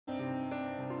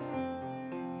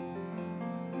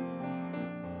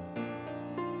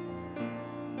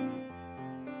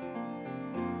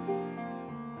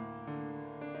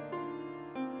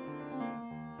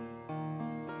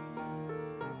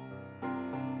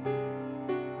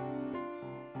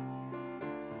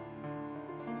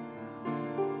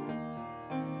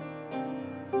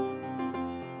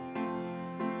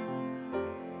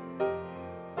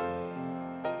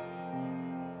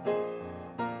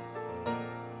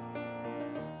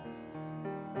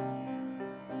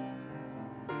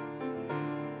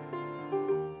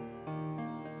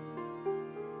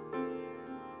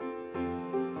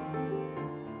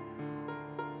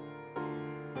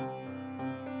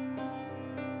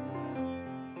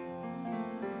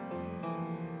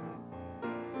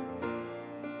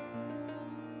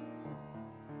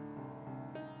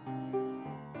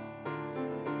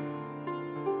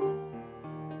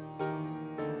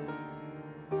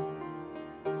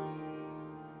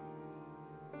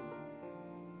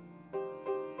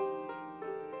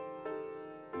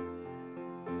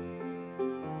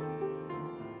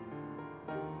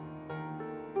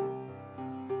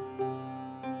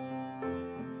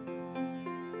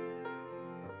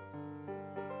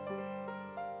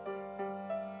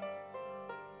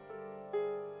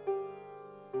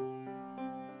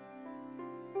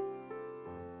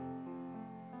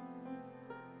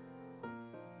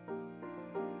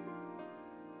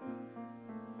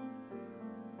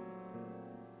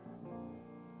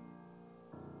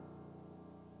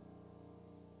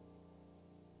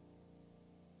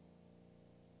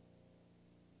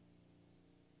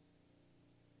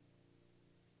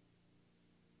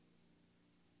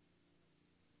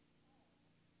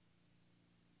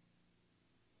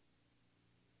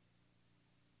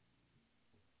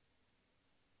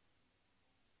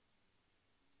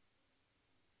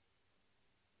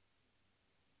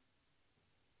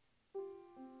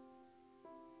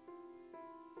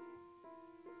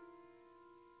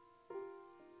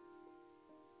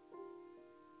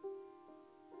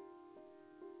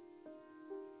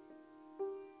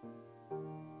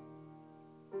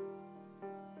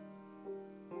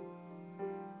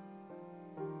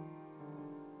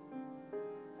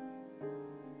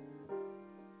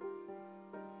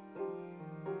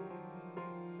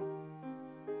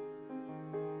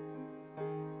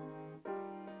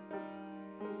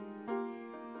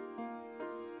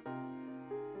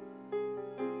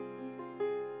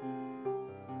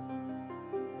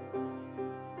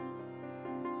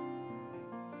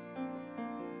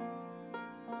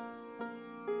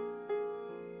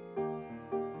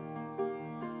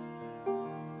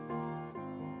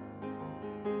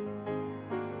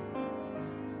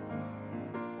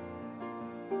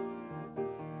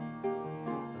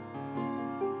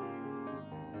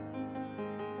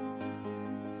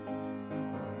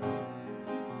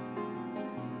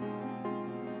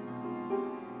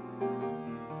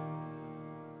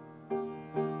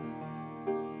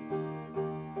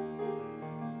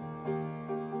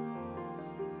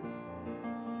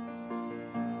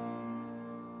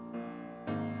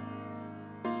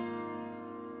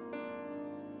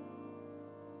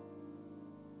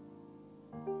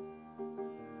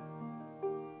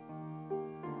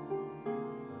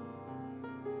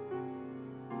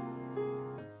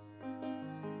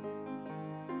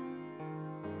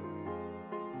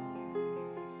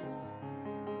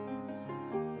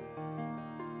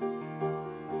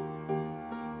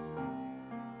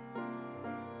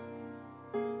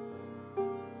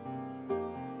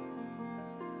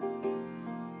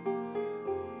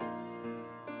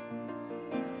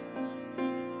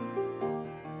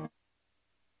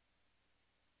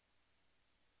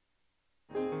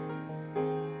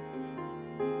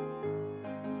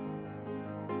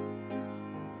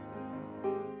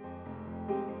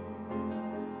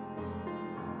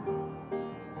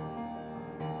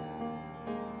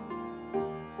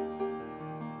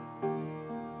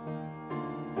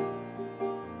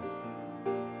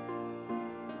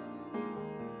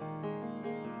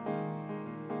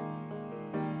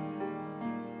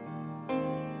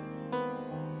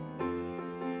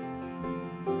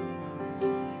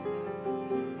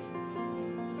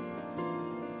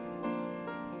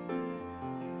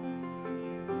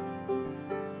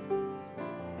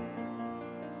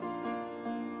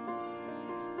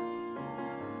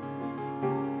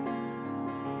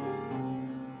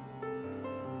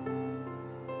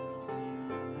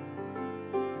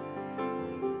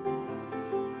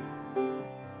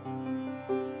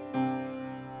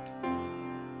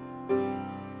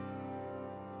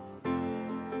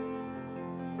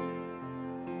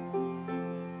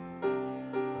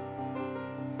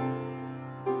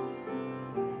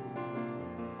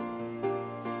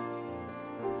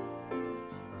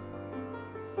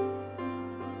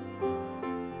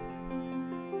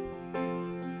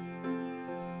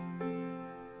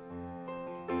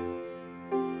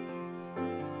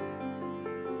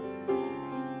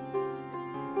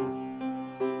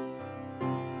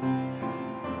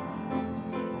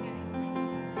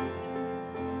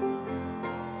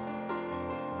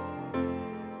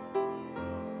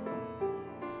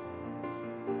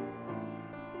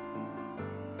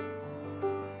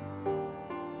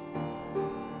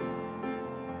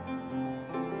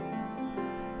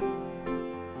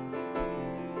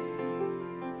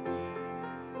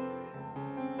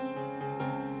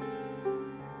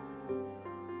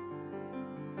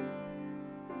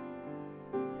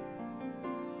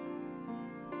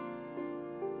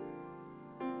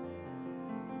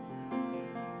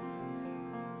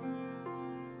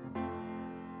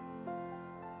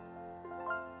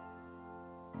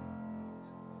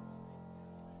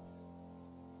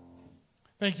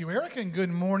Thank you, Eric, and good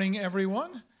morning,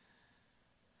 everyone.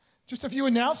 Just a few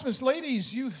announcements.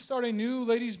 Ladies, you start a new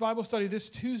ladies' Bible study this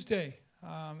Tuesday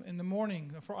in the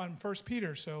morning on 1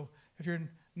 Peter. So if you're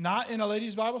not in a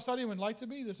ladies' Bible study and would like to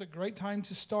be, this is a great time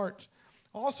to start.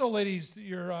 Also, ladies,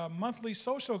 your monthly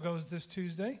social goes this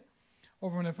Tuesday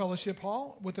over in the fellowship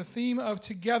hall with the theme of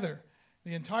Together.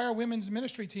 The entire women's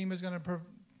ministry team is going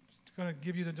to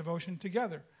give you the devotion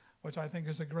together, which I think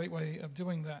is a great way of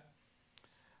doing that.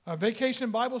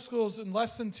 Vacation Bible schools in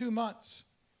less than 2 months,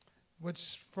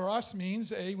 which for us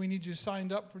means, we need you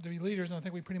signed up to be leaders, and I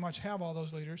think we pretty much have all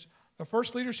those leaders. The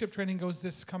first leadership training goes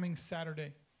this coming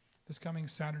Saturday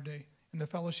in the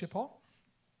fellowship hall.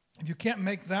 If you can't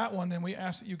make that one, then we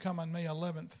ask that you come on May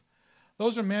 11th.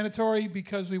 Those are mandatory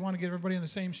because we want to get everybody on the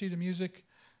same sheet of music,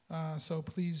 so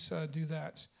please do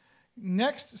that.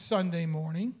 Next Sunday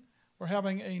morning, we're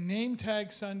having a name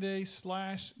tag Sunday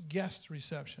 / guest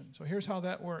reception. So here's how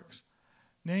that works.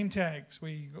 Name tags.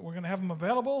 We're going to have them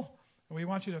available, and we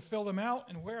want you to fill them out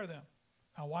and wear them.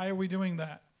 Now, why are we doing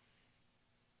that?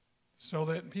 So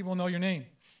that people know your name,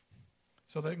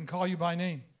 so they can call you by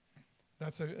name.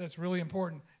 That's really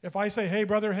important. If I say, hey,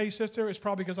 brother, hey, sister, it's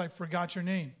probably because I forgot your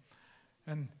name.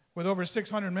 And with over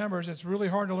 600 members, it's really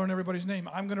hard to learn everybody's name.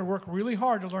 I'm going to work really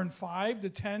hard to learn 5 to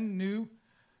 10 new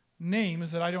names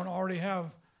that I don't already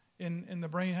have in the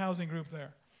brain housing group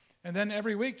there. And then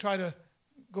every week try to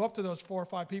go up to those 4 or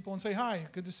 5 people and say, hi,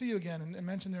 good to see you again, and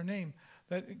mention their name.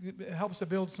 That it helps to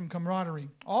build some camaraderie.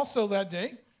 Also that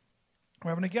day,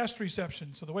 we're having a guest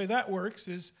reception. So the way that works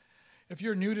is if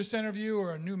you're new to Centerview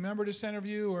or a new member to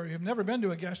Centerview or you've never been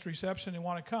to a guest reception and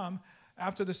want to come,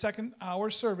 after the second hour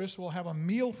service, we'll have a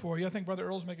meal for you. I think Brother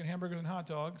Earl's making hamburgers and hot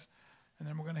dogs. And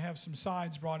then we're going to have some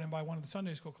sides brought in by one of the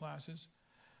Sunday school classes.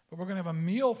 But we're going to have a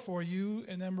meal for you,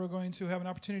 and then we're going to have an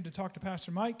opportunity to talk to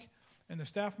Pastor Mike and the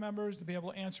staff members to be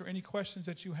able to answer any questions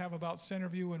that you have about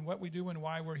Centerview and what we do and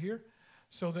why we're here,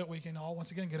 so that we can all,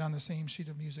 once again, get on the same sheet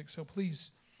of music. So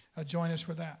please join us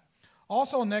for that.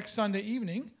 Also, next Sunday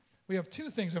evening, we have 2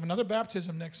 things. We have another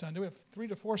baptism next Sunday. We have 3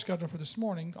 to 4 scheduled for this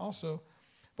morning also.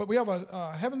 But we have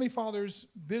a Heavenly Father's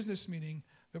business meeting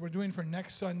that we're doing for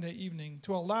next Sunday evening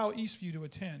to allow Eastview to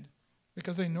attend,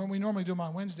 because we normally do them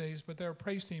on Wednesdays, but their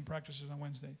praise team practices on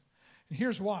Wednesdays. And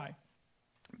here's why.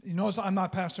 You notice I'm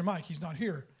not Pastor Mike. He's not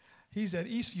here. He's at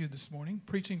Eastview this morning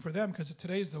preaching for them, because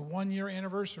today is the 1-year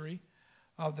anniversary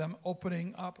of them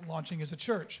opening up, launching as a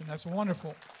church, and that's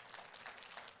wonderful.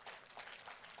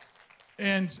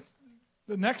 And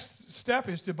the next step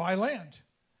is to buy land.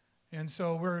 And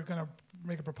so we're going to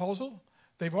make a proposal.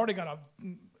 They've already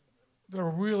they're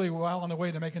really well on the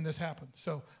way to making this happen.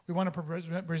 So we want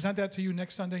to present that to you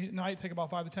next Sunday night. Take about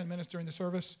 5 to 10 minutes during the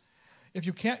service. If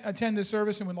you can't attend this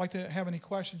service and would like to have any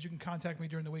questions, you can contact me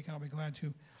during the week, and I'll be glad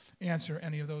to answer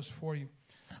any of those for you.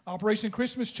 Operation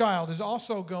Christmas Child is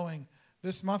also going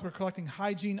this month. We're collecting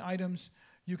hygiene items.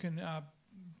 You can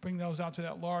bring those out to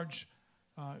that large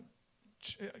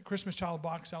Christmas Child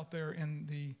box out there in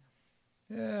the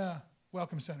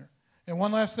Welcome Center. And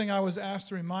one last thing, I was asked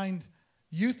to remind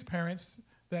youth parents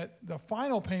that the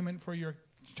final payment for your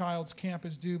child's camp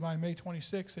is due by May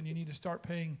 26th, and you need to start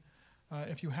paying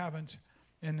if you haven't.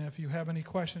 And if you have any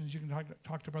questions, you can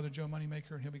talk to Brother Joe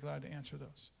Moneymaker, and he'll be glad to answer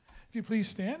those. If you please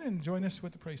stand and join us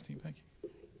with the praise team. Thank you.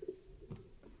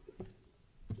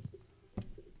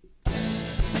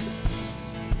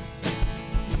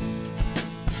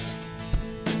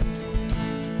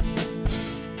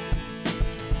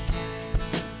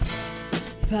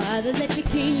 Father, let your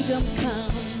kingdom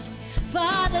come.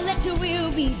 Father, let your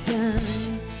will be done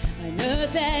on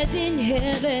earth as in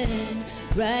heaven,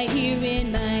 right here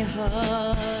in my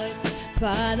heart.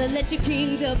 Father, let your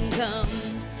kingdom come.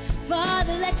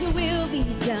 Father, let your will be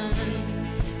done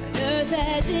on earth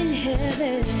as in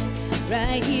heaven,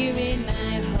 right here in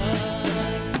my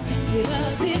heart. Give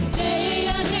us this day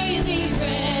our daily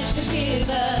bread. Forgive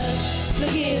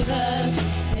us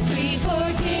as we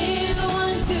forgive the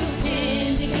ones who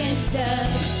sinned against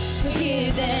us.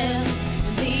 Forgive them.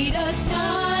 Lead us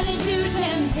not into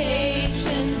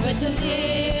temptation, but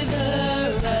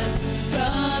deliver us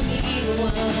from evil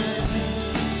one.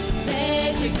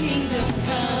 Let your kingdom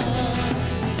come.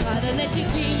 Father, let your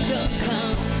kingdom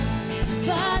come.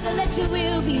 Father, let your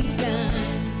will be done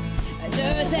on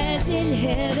earth as in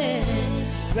heaven,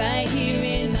 right here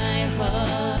in my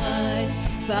heart.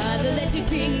 Father, let your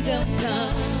kingdom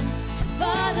come.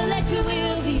 Father, let your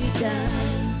will be done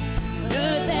on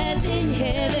earth as in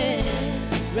heaven,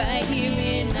 right here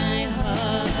in my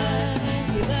heart.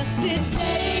 Give us this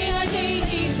day our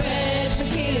daily bread.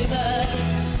 Forgive us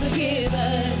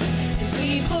as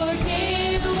we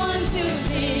forgive the ones who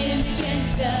sinned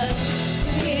against us.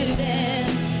 Forgive them.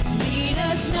 Lead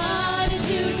us not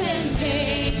into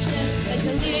temptation, but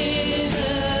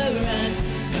deliver us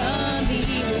from the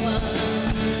evil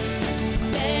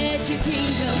one. Let your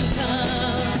kingdom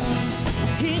come.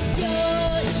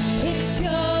 It's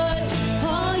yours,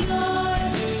 all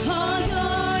yours, all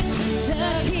yours.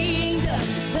 The kingdom,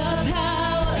 the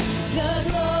power, the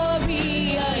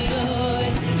glory are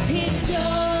yours. It's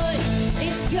yours,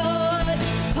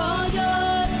 all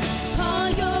yours, all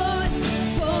yours.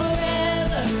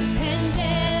 Forever and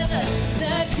ever,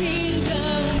 the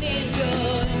kingdom is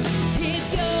yours.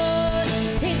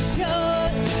 It's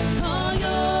yours, all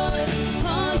yours,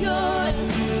 all yours.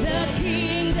 The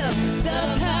kingdom, the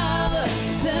power,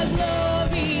 the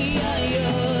glory are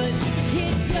yours.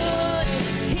 It's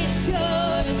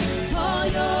yours, all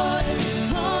yours,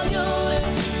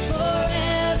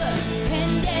 forever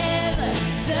and ever.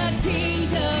 The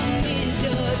kingdom is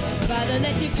yours. Father,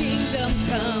 let your kingdom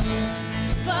come.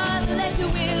 Father, let your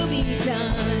will be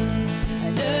done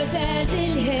on earth as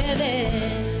in heaven,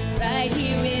 right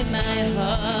here in my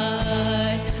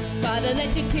heart. Father,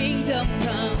 let your kingdom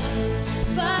come.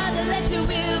 Father, let your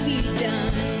will be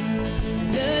done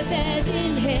on earth as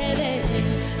in heaven,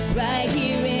 right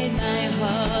here in my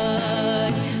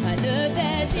heart. On earth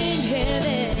as in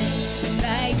heaven,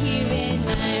 right here in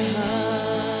my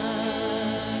heart.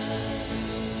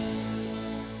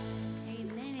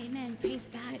 Amen, amen. Praise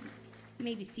God. You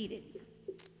may be seated.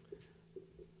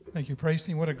 Thank you, praise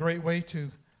team. What a great way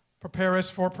to prepare us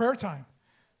for prayer time.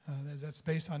 That's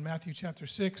based on Matthew chapter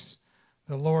 6,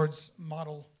 the Lord's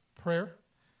model prayer.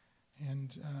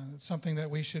 And it's something that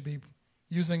we should be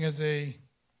using as a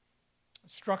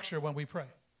structure when we pray.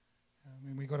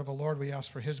 When we go to the Lord, we ask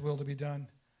for His will to be done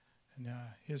and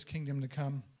His kingdom to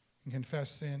come, and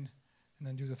confess sin, and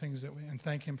then do the things that and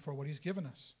thank Him for what He's given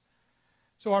us.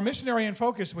 So our missionary in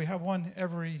focus, we have one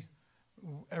every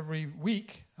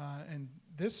week, and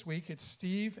this week it's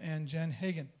Steve and Jen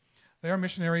Hagen. They are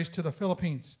missionaries to the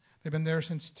Philippines. They've been there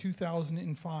since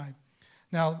 2005.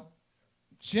 Now,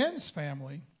 Jen's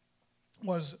family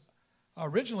was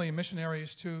originally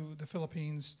missionaries to the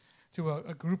Philippines to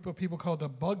a group of people called the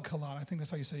Bugkalot. I think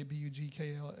that's how you say it,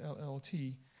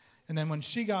 Bugkallt. And then when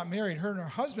she got married, her and her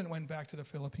husband went back to the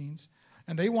Philippines,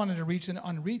 and they wanted to reach an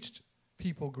unreached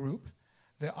people group,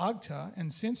 the Agta.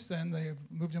 And since then, they've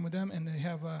moved in with them, and they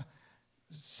have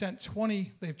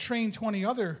they've trained 20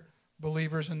 other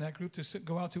believers in that group to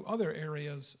go out to other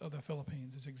areas of the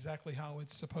Philippines. It's exactly how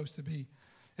it's supposed to be.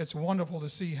 It's wonderful to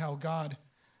see how God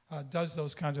does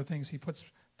those kinds of things. He puts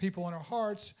people in our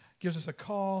hearts, gives us a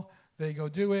call, they go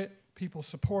do it, people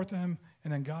support them,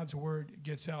 and then God's word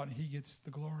gets out, and he gets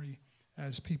the glory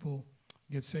as people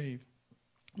get saved.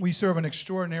 We serve an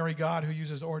extraordinary God who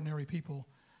uses ordinary people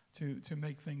to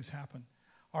make things happen.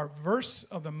 Our verse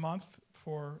of the month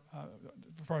for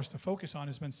us to focus on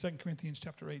has been 2 Corinthians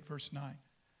chapter 8, verse 9.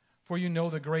 For you know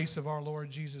the grace of our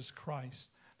Lord Jesus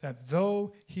Christ, that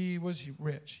though he was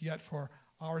rich, yet for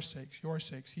our sakes, your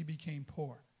sakes, he became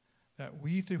poor, that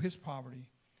we through his poverty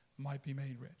might be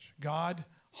made rich. God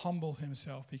humbled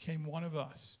himself, became one of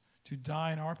us to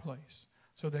die in our place,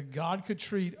 so that God could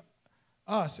treat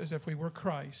us as if we were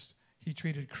Christ. He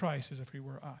treated Christ as if we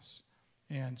were us,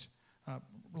 and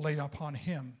laid upon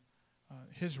him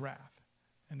his wrath.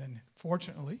 And then,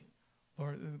 fortunately,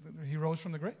 Lord, he rose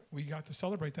from the grave. We got to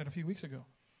celebrate that a few weeks ago.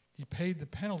 He paid the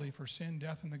penalty for sin,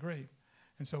 death, and the grave.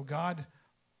 And so God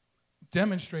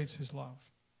demonstrates his love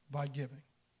by giving.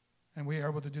 And we are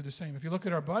able to do the same. If you look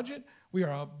at our budget, we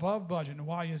are above budget. And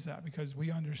why is that? Because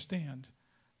we understand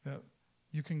that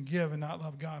you can give and not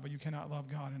love God, but you cannot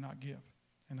love God and not give.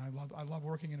 And I love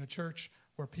working in a church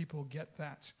where people get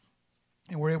that.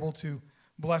 And we're able to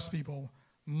bless people.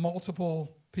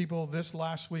 Multiple people this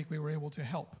last week we were able to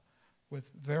help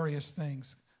with various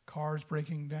things. Cars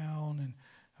breaking down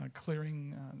and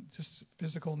clearing just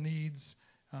physical needs,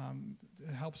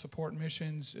 help support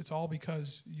missions. It's all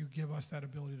because you give us that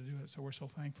ability to do it, so we're so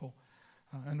thankful.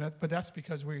 But that's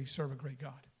because we serve a great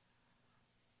God.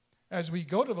 As we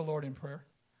go to the Lord in prayer,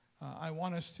 I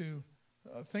want us to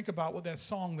think about what that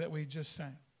song that we just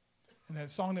sang. And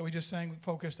that song that we just sang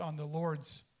focused on the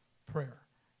Lord's Prayer.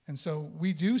 And so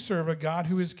we do serve a God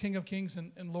who is King of Kings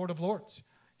and Lord of Lords.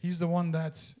 He's the one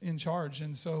that's in charge.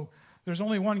 And so there's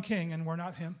only one king, and we're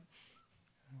not him,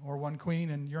 or one queen,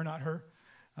 and you're not her.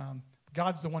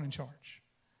 God's the one in charge.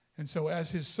 And so as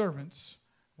his servants,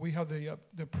 we have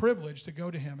the privilege to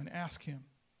go to him and ask him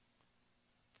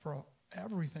for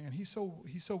everything. And he's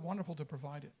so wonderful to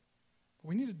provide it. But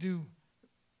we need to do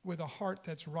with a heart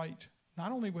that's right,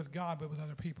 not only with God, but with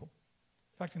other people.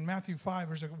 In fact, in Matthew 5,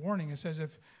 there's a warning. It says,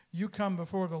 if you come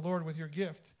before the Lord with your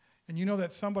gift, and you know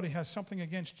that somebody has something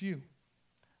against you,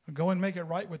 go and make it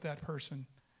right with that person,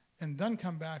 and then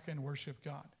come back and worship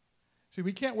God. See,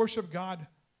 we can't worship God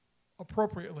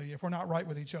appropriately if we're not right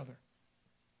with each other.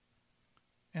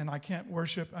 And I can't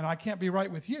be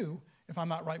right with you if I'm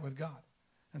not right with God.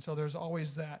 And so there's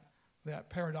always that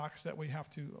paradox that we have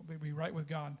to be right with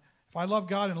God. If I love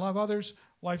God and love others,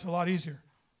 life's a lot easier.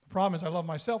 The problem is I love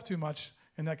myself too much,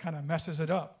 and that kind of messes it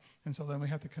up. And so then we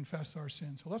have to confess our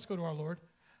sins. So let's go to our Lord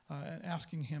and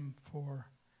asking him for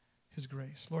his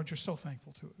grace. Lord, you're so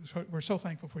thankful to us. We're so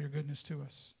thankful for your goodness to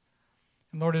us.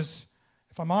 And Lord, if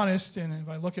I'm honest and if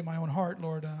I look at my own heart,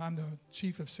 Lord, I'm the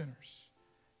chief of sinners.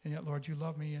 And yet, Lord, you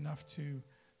love me enough to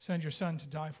send your son to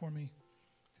die for me,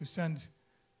 to send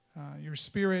your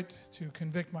Spirit to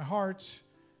convict my heart,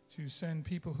 to send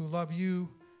people who love you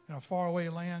in a faraway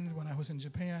land when I was in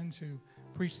Japan to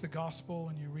preach the gospel,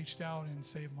 and you reached out and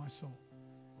saved my soul.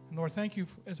 And Lord, thank you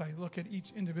as I look at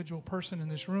each individual person in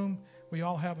this room. We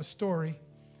all have a story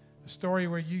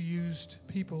where you used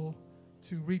people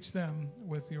to reach them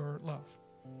with your love.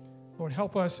 Lord,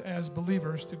 help us as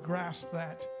believers to grasp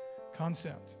that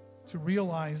concept, to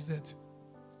realize that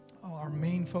our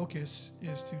main focus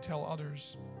is to tell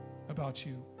others about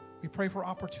you. We pray for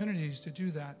opportunities to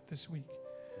do that this week.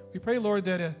 We pray, Lord,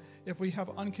 that if we have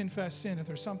unconfessed sin, if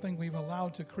there's something we've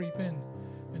allowed to creep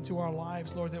into our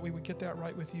lives, Lord, that we would get that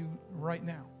right with you right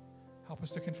now. Help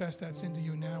us to confess that sin to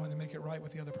you now and to make it right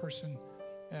with the other person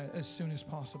as soon as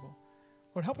possible.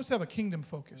 Lord, help us to have a kingdom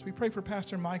focus. We pray for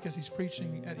Pastor Mike as he's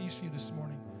preaching at Eastview this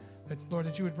morning, that, Lord,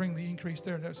 that you would bring the increase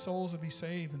there, that souls would be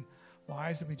saved and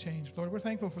lives would be changed. Lord, we're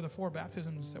thankful for the 4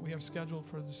 baptisms that we have scheduled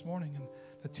for this morning and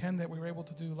the 10 that we were able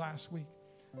to do last week.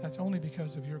 That's only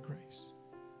because of your grace.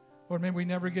 Lord, may we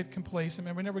never get complacent.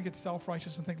 May we never get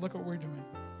self-righteous and think, look what we're doing.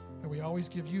 May we always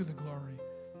give you the glory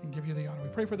and give you the honor. We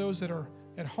pray for those that are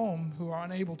at home who are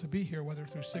unable to be here, whether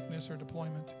through sickness or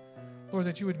deployment. Lord,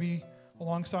 that you would be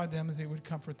alongside them, that they would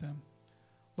comfort them.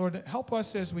 Lord, help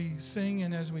us as we sing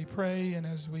and as we pray and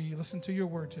as we listen to your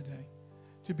word today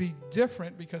to be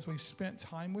different because we've spent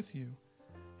time with you.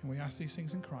 And we ask these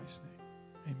things in Christ's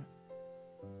name. Amen.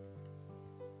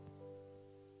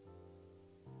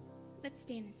 Let's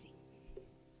stand and sing.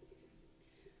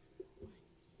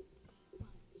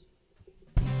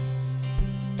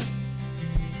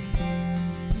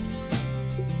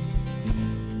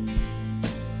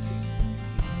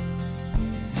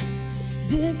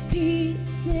 This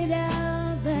peace that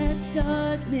outlasts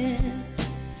darkness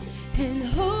and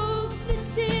hope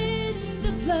that's in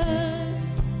the blood.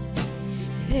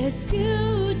 There's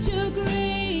future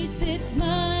grace that's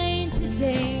mine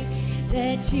today,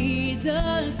 that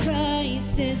Jesus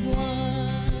Christ has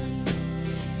won.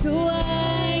 So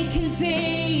I can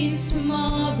face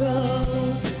tomorrow,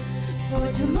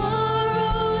 for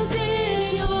tomorrow's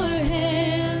in your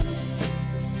hands.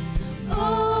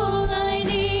 All I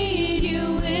need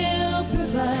you will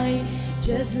provide,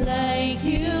 just like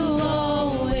you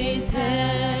always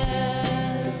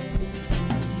have.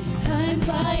 I'm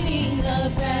fighting a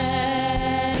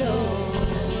battle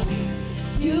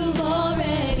you've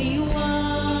already won.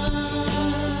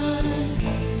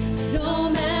 No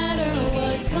matter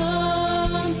what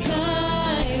comes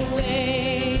my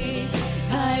way,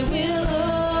 I will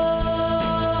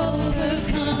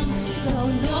overcome.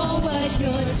 Don't know what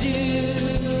you're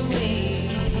doing,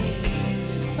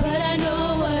 but I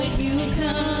know what you've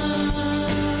done.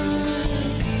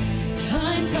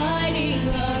 I'm fighting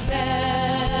a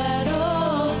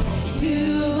battle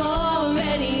you've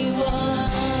already won.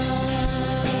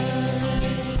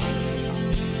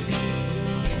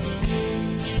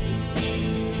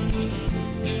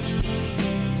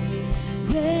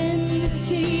 When the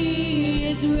sea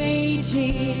is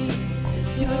raging,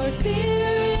 your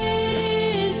spirit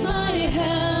is my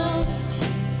help.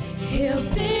 He'll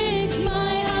fix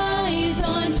my eyes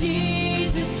on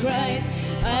Jesus Christ.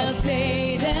 I'll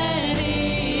say that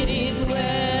it is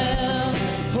well.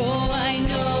 Oh, I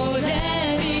know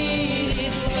that it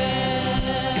is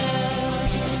well.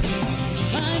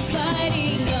 I'm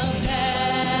fighting a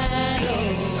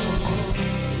battle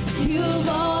you've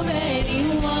already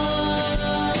won.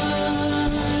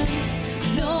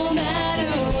 No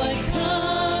matter what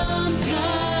comes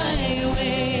my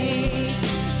way,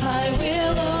 I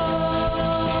will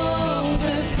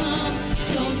overcome.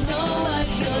 Don't know what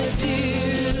you're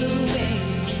doing,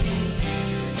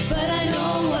 but I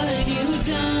know what you've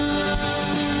done.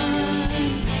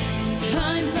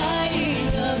 I'm fighting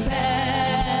a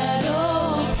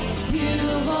battle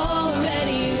you've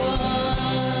already won.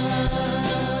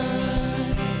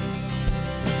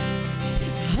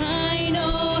 I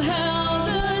know how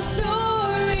the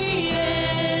story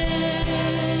ends.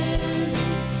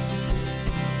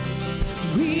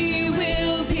 We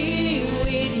will be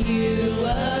with you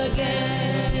again.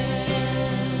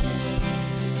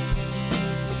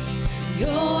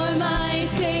 You're my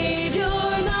Savior,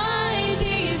 my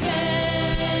defense.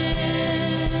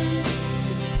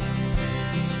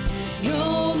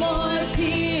 No more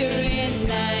fear in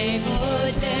life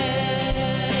or death.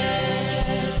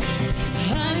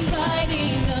 I'm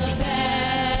fighting a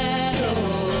battle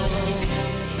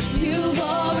you've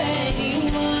already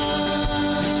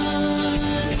won.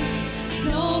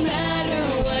 No matter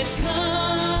what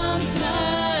comes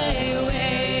my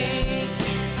way,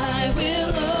 I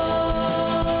will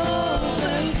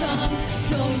overcome.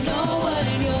 Don't know what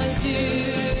you're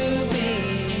doing,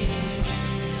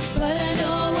 but I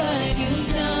know what you've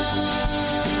done.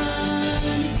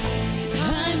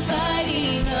 I'm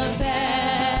fighting a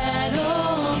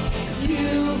battle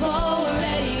you've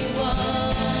already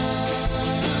won.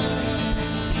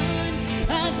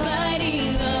 I'm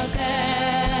fighting a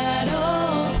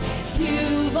battle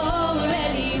you've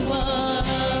already won.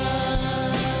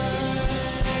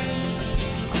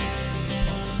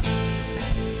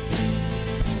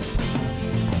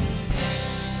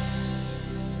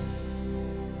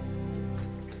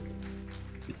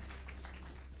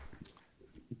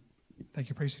 Thank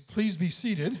you, Tracy. Please be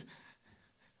seated.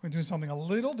 We're doing something a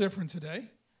little different today.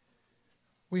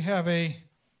 We have a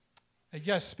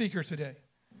guest speaker today,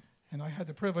 and I had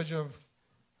the privilege of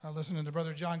listening to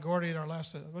Brother John Gordy at our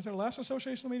last, was it our last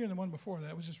associational meeting or the one before that?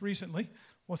 It was just recently.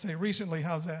 We'll say recently,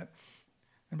 how's that?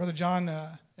 And Brother John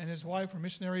and his wife were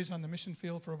missionaries on the mission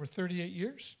field for over 38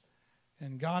 years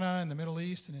in Ghana, in the Middle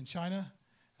East, and in China.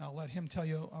 And I'll let him tell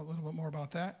you a little bit more about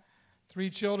that.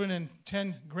 3 children and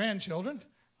 10 grandchildren.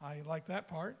 I like that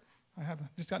part. I have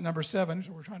just got number 7,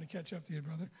 so we're trying to catch up to you,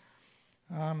 brother.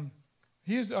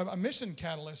 He is a mission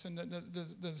catalyst, and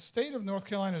the state of North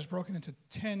Carolina is broken into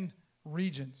 10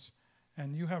 regions,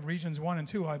 and you have regions 1 and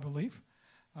 2, I believe.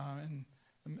 And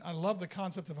I love the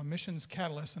concept of a missions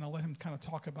catalyst, and I'll let him kind of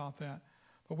talk about that.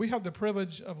 But we have the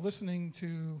privilege of listening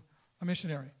to a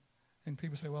missionary, and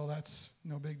people say, well, that's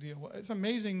no big deal. Well, it's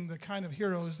amazing the kind of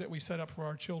heroes that we set up for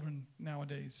our children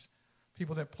nowadays.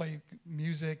 people that play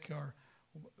music or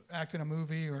act in a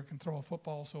movie or can throw a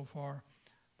football so far.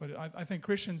 But I think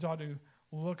Christians ought to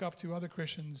look up to other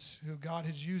Christians who God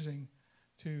is using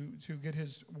to get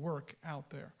his work out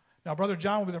there. Now, Brother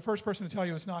John will be the first person to tell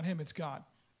you it's not him, it's God.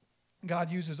 God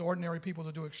uses ordinary people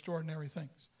to do extraordinary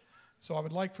things. So I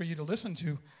would like for you to listen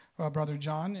to Brother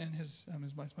John and his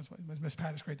Miss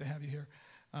Pat. It's great to have you here,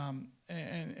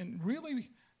 and really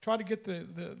try to get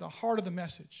the heart of the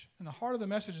message. And the heart of the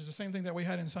message is the same thing that we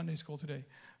had in Sunday school today.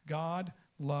 God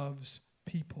loves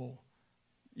people,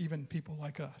 even people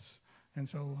like us. And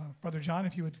so, Brother John,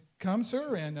 if you would come,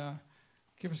 sir, and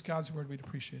give us God's word, we'd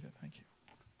appreciate it. Thank you.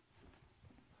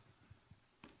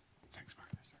 Thanks, Mark.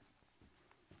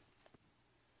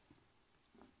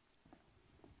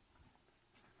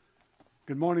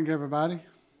 Good morning, everybody.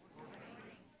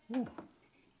 Good morning.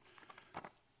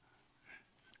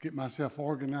 Get myself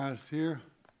organized here.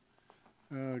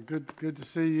 Good to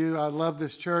see you. I love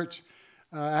this church.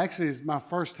 Actually, it's my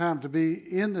first time to be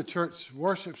in the church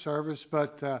worship service,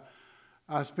 but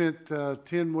I spent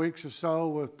 10 weeks or so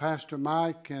with Pastor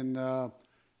Mike and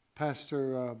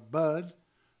Pastor Bud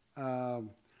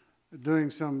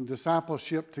doing some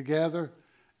discipleship together.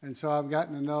 And so I've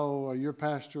gotten to know your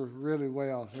pastor really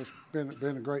well. So it's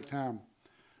been a great time.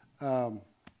 I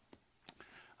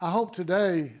hope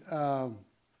today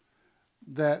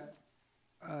that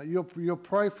you'll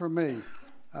pray for me.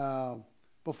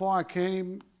 Before I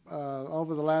came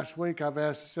over the last week, I've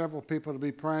asked several people to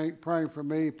be praying for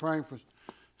me, praying for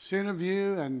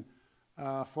Centerview and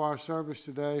for our service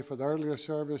today, for the earlier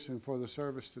service and for the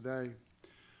service today.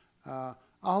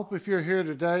 I hope if you're here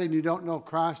today and you don't know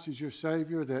Christ as your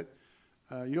Savior, that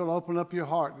you'll open up your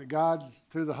heart, that God,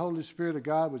 through the Holy Spirit of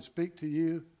God, would speak to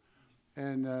you,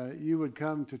 and you would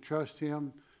come to trust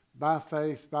Him. By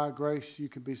faith, by grace, you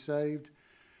can be saved.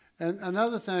 And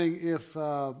another thing, if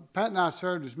Pat and I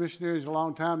served as missionaries a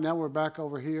long time, now we're back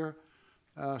over here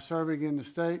serving in the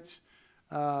States.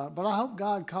 But I hope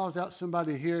God calls out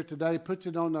somebody here today, puts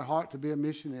it on their heart to be a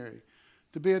missionary,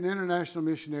 to be an international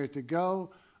missionary, to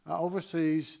go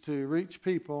overseas to reach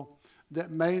people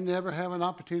that may never have an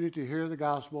opportunity to hear the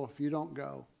gospel if you don't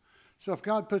go. So if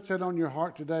God puts that on your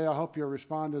heart today, I hope you'll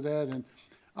respond to that. And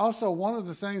also, one of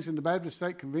the things in the Baptist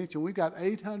State Convention, we've got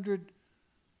 800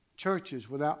 churches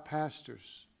without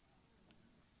pastors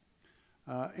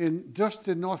just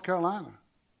in North Carolina.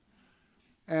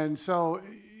 And so,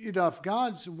 if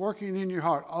God's working in your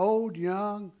heart, old,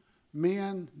 young,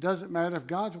 men, doesn't matter. If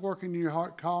God's working in your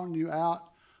heart, calling you out,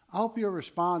 I hope you'll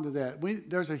respond to that.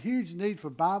 There's a huge need for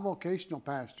bivocational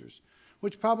pastors,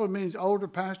 which probably means older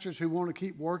pastors who want to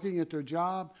keep working at their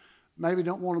job, maybe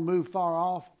don't want to move far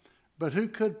off, but who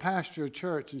could pastor a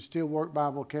church and still work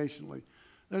bivocationally.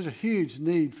 There's a huge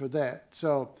need for that.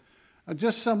 So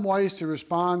just some ways to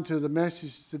respond to the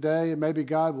message today, and maybe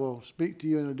God will speak to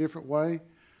you in a different way,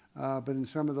 but in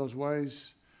some of those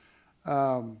ways.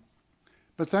 But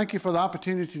thank you for the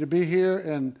opportunity to be here,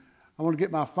 and I want to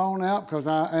get my phone out because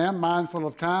I am mindful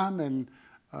of time and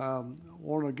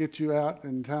want to get you out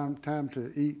in time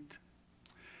to eat.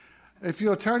 If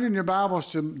you'll turn in your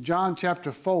Bibles to John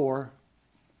chapter 4.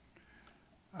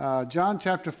 John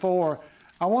chapter 4.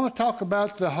 I want to talk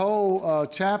about the whole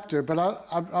chapter, but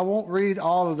I won't read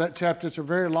all of that chapter. It's a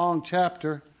very long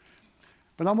chapter.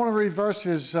 But I want to read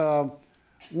verses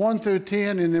 1 through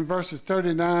 10 and then verses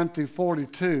 39 through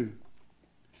 42.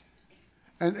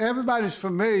 And everybody's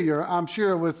familiar, I'm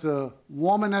sure, with the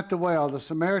woman at the well, the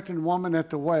Samaritan woman at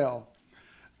the well.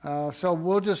 So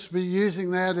we'll just be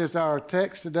using that as our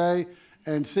text today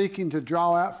and seeking to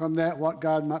draw out from that what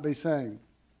God might be saying.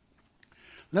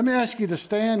 Let me ask you to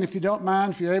stand, if you don't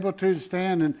mind, if you're able to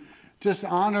stand and just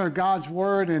honor God's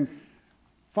word and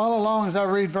follow along as I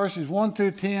read verses 1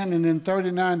 through 10 and then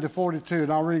 39 to 42. And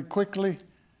I'll read quickly.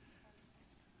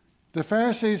 The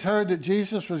Pharisees heard that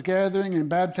Jesus was gathering and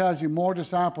baptizing more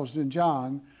disciples than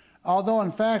John, although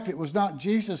in fact it was not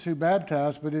Jesus who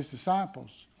baptized, but his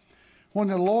disciples. When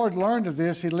the Lord learned of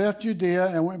this, he left Judea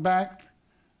and went back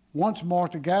once more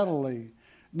to Galilee.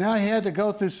 Now he had to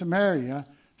go through Samaria.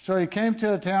 So he came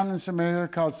to a town in Samaria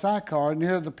called Sychar,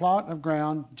 near the plot of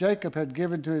ground Jacob had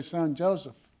given to his son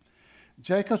Joseph.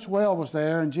 Jacob's well was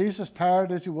there, and Jesus,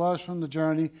 tired as he was from the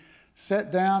journey,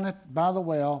 sat down by the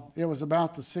well. It was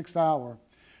about the 6th hour.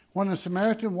 When the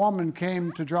Samaritan woman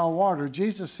came to draw water,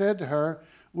 Jesus said to her,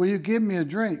 "Will you give me a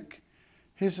drink?"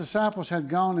 His disciples had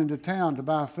gone into town to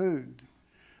buy food.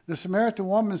 The Samaritan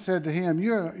woman said to him,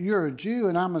 You're a Jew,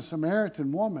 and I'm a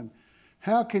Samaritan woman.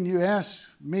 How can you ask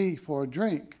me for a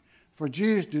drink? For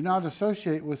Jews do not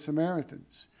associate with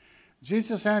Samaritans.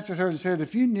 Jesus answered her and said,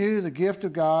 If you knew the gift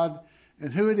of God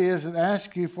and who it is that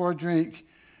asks you for a drink,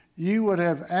 you would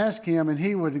have asked him, and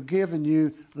he would have given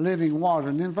you living water.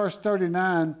 And then verse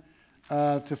 39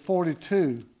 to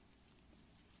 42.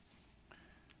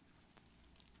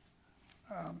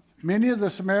 Many of the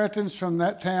Samaritans from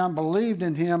that town believed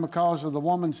in him because of the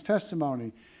woman's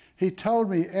testimony. He told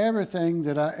me everything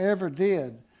that I ever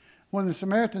did. When the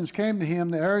Samaritans came to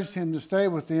him, they urged him to stay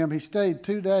with them. He stayed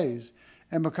 2 days,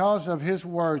 and because of his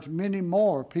words, many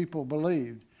more people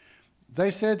believed. They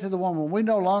said to the woman, "We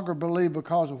no longer believe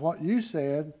because of what you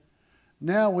said.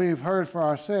 Now we've heard for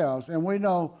ourselves, and we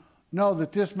know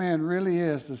that this man really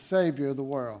is the Savior of the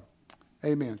world."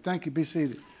 Amen. Thank you. Be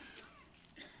seated.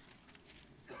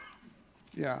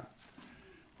 Yeah.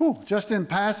 Whew. Just in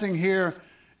passing here,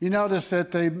 you notice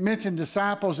that they mention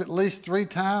disciples at least 3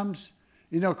 times.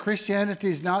 You know, Christianity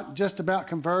is not just about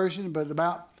conversion, but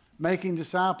about making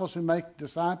disciples who make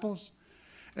disciples.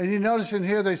 And you notice in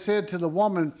here they said to the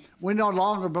woman, "We no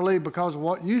longer believe because of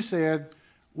what you said.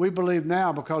 We believe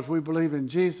now because we believe in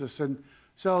Jesus." And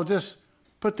so just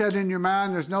put that in your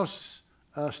mind. There's no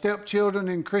stepchildren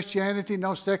in Christianity,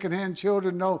 no secondhand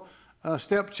children, no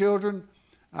stepchildren.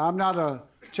 I'm not a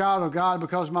child of God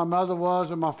because my mother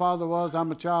was or my father was.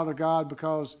 I'm a child of God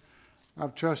because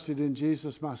I've trusted in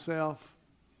Jesus myself.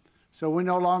 So we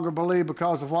no longer believe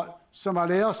because of what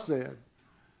somebody else said.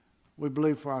 We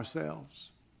believe for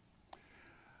ourselves.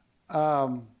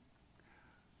 John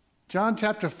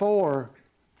chapter 4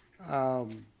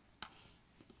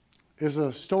 is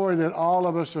a story that all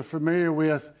of us are familiar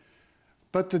with.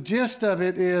 But the gist of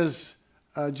it is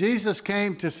Jesus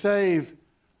came to save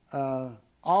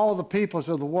all the peoples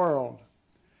of the world.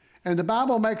 And the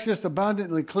Bible makes this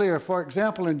abundantly clear. For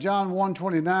example, in John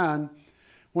 1:29,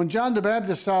 when John the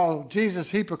Baptist saw Jesus,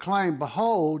 he proclaimed,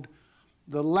 "Behold,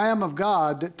 the Lamb of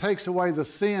God that takes away the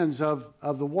sins of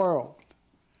the world."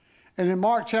 And in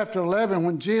Mark chapter 11,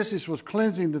 when Jesus was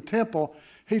cleansing the temple,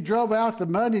 he drove out the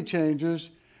money changers,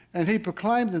 and he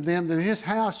proclaimed to them that his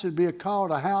house should be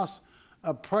called a house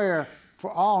of prayer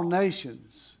for all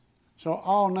nations. So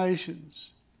all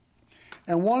nations.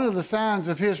 And one of the signs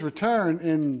of his return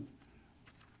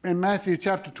in Matthew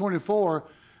chapter 24,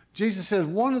 Jesus says,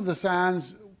 one of the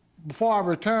signs before I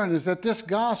return is that this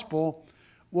gospel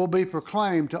will be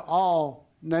proclaimed to all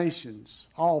nations,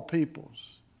 all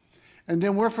peoples. And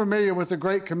then we're familiar with the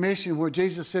Great Commission where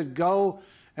Jesus said, "Go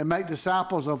and make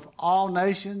disciples of all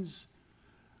nations,"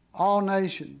 all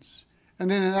nations. And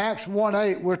then in Acts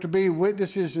 1:8, we're to be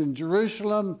witnesses in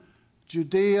Jerusalem,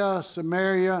 Judea,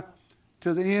 Samaria,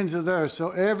 to the ends of the earth. So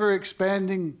ever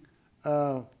expanding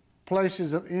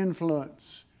places of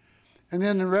influence. And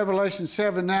then in Revelation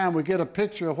 7:9, we get a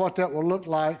picture of what that will look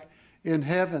like in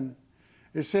heaven.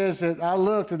 It says that I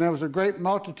looked, and there was a great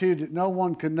multitude that no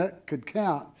one could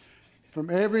count, from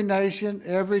every nation,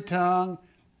 every tongue,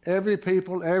 every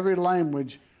people, every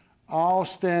language, all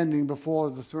standing before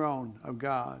the throne of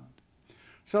God.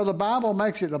 So the Bible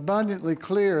makes it abundantly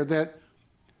clear that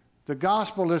the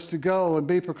gospel is to go and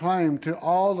be proclaimed to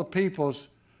all the peoples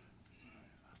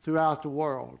throughout the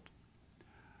world.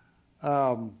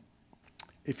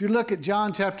 If you look at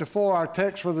John chapter 4, our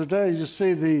text for the day, you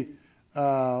see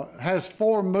has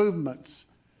 4 movements.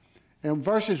 In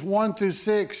verses 1 through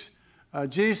 6,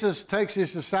 Jesus takes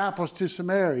his disciples to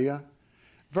Samaria.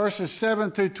 Verses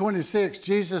 7 through 26,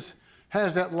 Jesus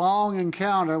has that long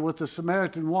encounter with the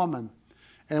Samaritan woman.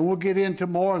 And we'll get into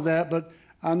more of that, but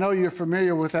I know you're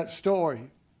familiar with that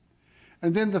story.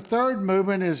 And then the third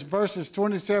movement is verses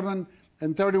 27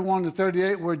 and 31 to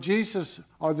 38, where Jesus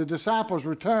or the disciples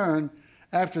return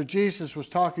after Jesus was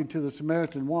talking to the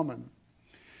Samaritan woman.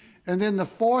 And then the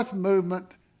fourth movement,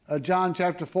 John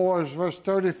chapter 4, is verse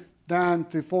 39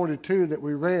 through 42 that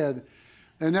we read.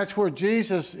 And that's where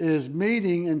Jesus is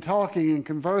meeting and talking and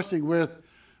conversing with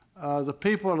the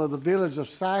people of the village of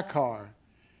Sychar.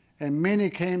 And many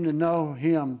came to know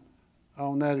him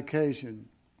on that occasion.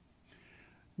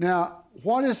 Now,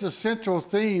 what is the central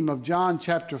theme of John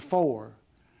chapter 4?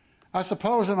 I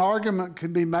suppose an argument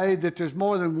could be made that there's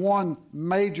more than one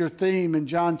major theme in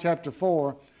John chapter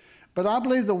 4, but I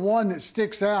believe the one that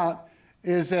sticks out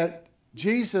is that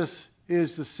Jesus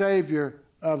is the Savior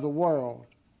of the world.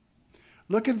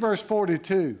 Look at verse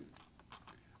 42.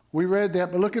 We read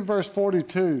that, but look at verse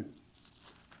 42,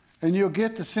 and you'll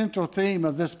get the central theme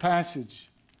of this passage.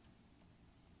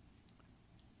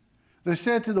 They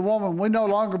said to the woman, "We no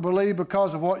longer believe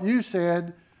because of what you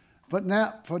said, but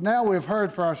now we've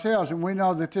heard for ourselves, and we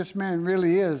know that this man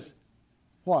really is,"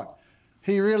 what?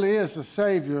 He really is the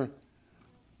Savior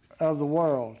of the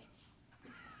world.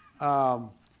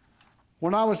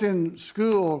 When I was in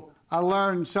school, I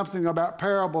learned something about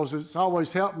parables. It's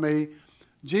always helped me.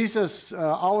 Jesus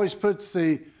always puts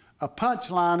a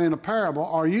punchline in a parable,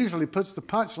 or usually puts the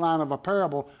punchline of a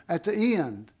parable at the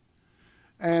end.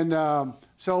 And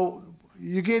so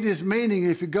you get his meaning.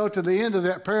 If you go to the end of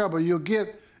that parable, you'll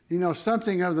get,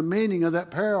 something of the meaning of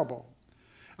that parable.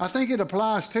 I think it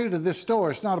applies too to this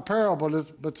story. It's not a parable,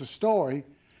 but it's a story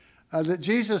that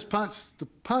Jesus puts the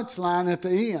punchline at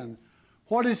the end.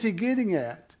 What is he getting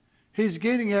at? He's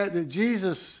getting at that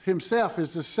Jesus himself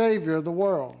is the Savior of the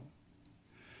world.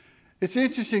 It's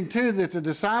interesting too that the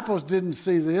disciples didn't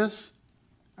see this.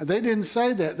 They didn't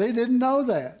say that. They didn't know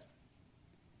that.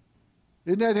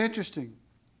 Isn't that interesting?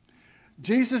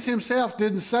 Jesus himself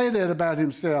didn't say that about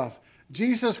himself.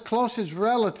 Jesus' closest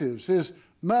relatives, his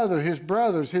mother, his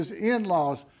brothers, his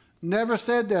in-laws, never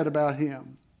said that about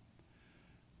him.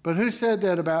 But who said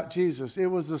that about Jesus? It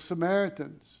was the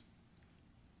Samaritans.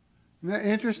 Isn't that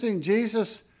interesting?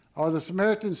 Jesus, or the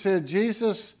Samaritans said,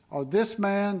 Jesus, or this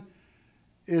man,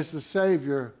 is the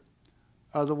Savior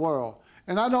of the world.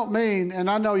 And I don't mean, and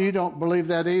I know you don't believe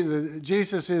that either,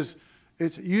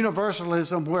 it's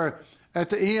universalism where at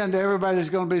the end everybody's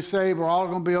going to be saved, we're all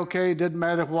going to be okay, it doesn't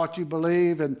matter what you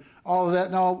believe and all of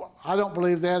that. No, I don't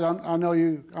believe that. I know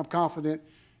you, I'm confident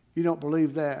you don't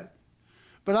believe that.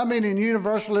 But I mean in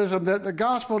universalism that the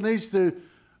gospel needs to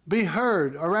be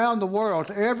heard around the world,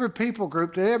 to every people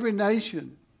group, to every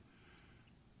nation.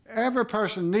 Every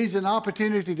person needs an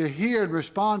opportunity to hear and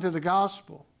respond to the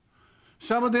gospel.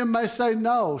 Some of them may say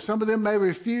no. Some of them may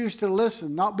refuse to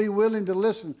listen, not be willing to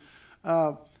listen.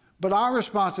 But our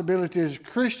responsibility as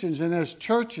Christians and as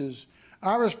churches,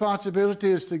 our responsibility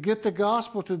is to get the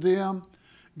gospel to them,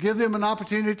 give them an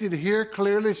opportunity to hear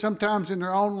clearly, sometimes in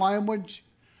their own language,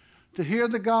 to hear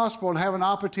the gospel and have an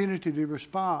opportunity to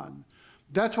respond.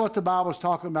 That's what the Bible's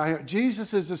talking about here.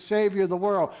 Jesus is the Savior of the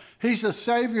world. He's the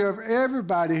Savior of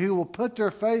everybody who will put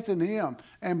their faith in him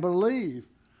and believe.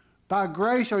 By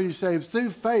grace are you saved through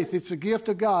faith. It's a gift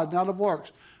of God, not of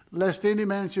works, lest any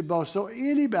man should boast. So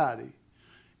anybody,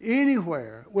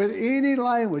 anywhere, with any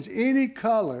language, any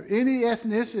color, any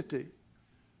ethnicity,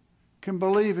 can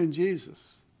believe in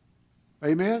Jesus.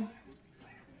 Amen?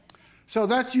 So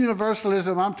that's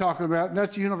universalism I'm talking about, and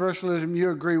that's universalism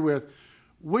you agree with.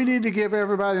 We need to give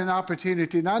everybody an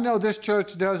opportunity. And I know this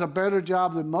church does a better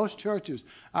job than most churches.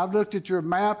 I've looked at your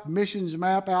map, missions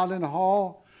map out in the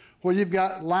hall, where you've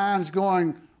got lines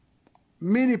going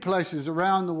many places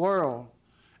around the world.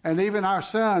 And even our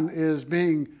son is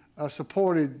being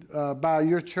supported by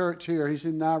your church here. He's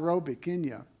in Nairobi,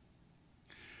 Kenya.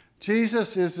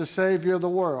 Jesus is the Savior of the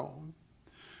world.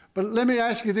 But let me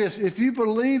ask you this. If you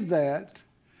believe that,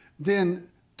 then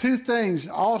two things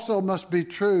also must be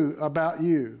true about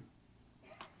you.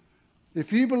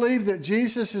 If you believe that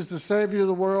Jesus is the Savior of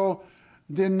the world,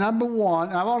 then number one,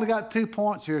 I've only got 2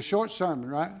 points here, short sermon,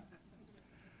 right?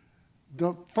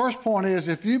 The first point is,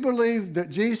 if you believe that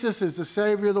Jesus is the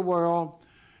Savior of the world,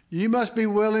 you must be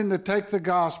willing to take the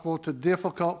gospel to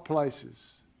difficult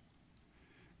places.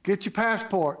 Get your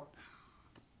passport.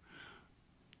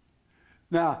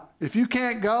 Now, if you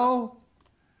can't go,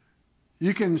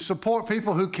 you can support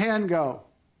people who can go.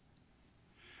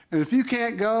 And if you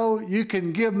can't go, you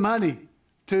can give money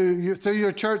through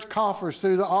your church coffers,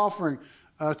 through the offering,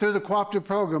 through the cooperative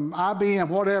program, IBM,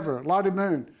 whatever, Lottie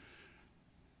Moon.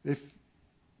 If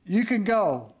you can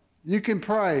go, you can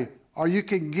pray, or you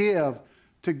can give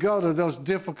to go to those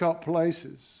difficult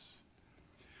places.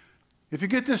 If you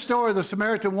get this story of the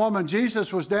Samaritan woman,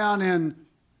 Jesus was down in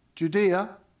Judea,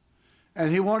 and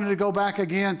he wanted to go back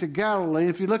again to Galilee.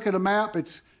 If you look at a map,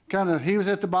 it's kind of, he was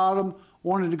at the bottom,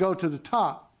 wanted to go to the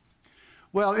top.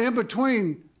 Well, in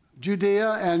between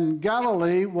Judea and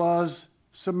Galilee was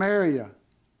Samaria.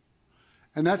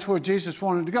 And that's where Jesus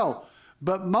wanted to go.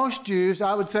 But most Jews,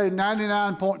 I would say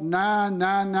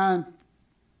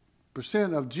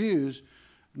 99.999% of Jews,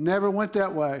 never went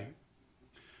that way.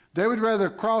 They would rather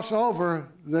cross over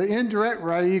the indirect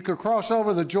way. You could cross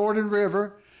over the Jordan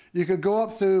River. You could go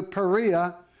up through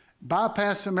Perea,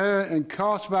 bypass Samaria, and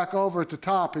cross back over at the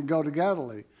top and go to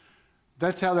Galilee.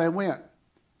 That's how they went.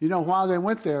 You know why they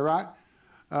went there, right?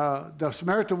 The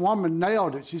Samaritan woman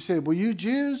nailed it. She said, well, you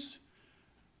Jews,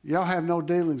 y'all have no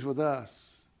dealings with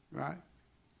us, right?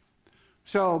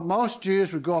 So most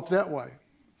Jews would go up that way.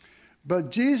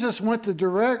 But Jesus went the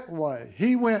direct way.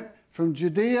 He went from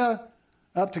Judea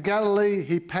up to Galilee.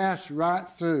 He passed right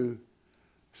through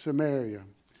Samaria.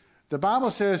 The Bible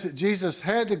says that Jesus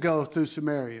had to go through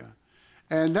Samaria.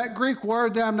 And that Greek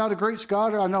word there, I'm not a Greek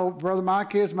scholar. I know Brother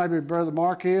Mike is, maybe Brother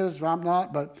Mark is, I'm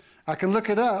not, but I can look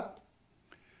it up.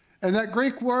 And that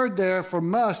Greek word there for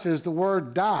must is the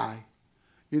word die.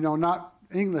 You know, not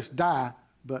English die,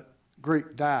 but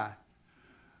Greek die.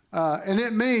 And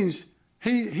it means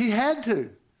he had to.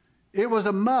 It was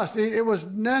a must. It was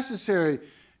necessary.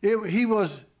 He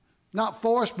was not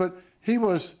forced, but he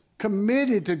was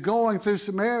committed to going through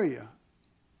Samaria.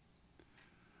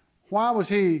 Why was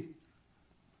he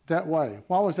that way?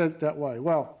 Why was that way?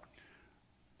 Well,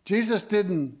 Jesus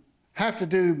didn't have to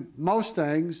do most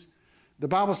things. The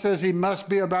Bible says he must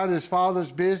be about his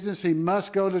Father's business. He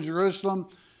must go to Jerusalem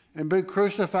and be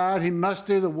crucified. He must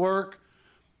do the work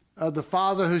of the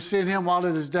Father who sent him while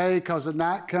it is day, because the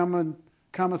night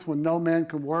cometh when no man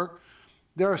can work.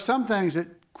 There are some things that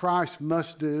Christ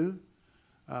must do,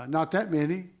 not that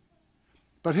many.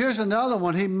 But here's another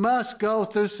one. He must go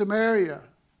through Samaria.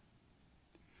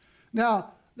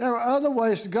 Now, there are other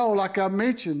ways to go, like I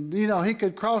mentioned. You know, he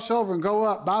could cross over and go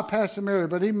up, bypass Samaria,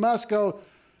 but he must go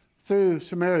through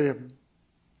Samaria.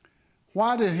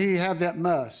 Why did he have that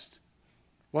must?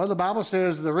 Well, the Bible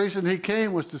says the reason he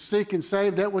came was to seek and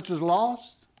save that which was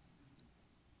lost.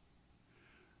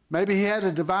 Maybe he had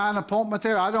a divine appointment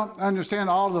there. I don't understand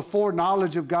all the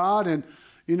foreknowledge of God,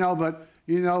 but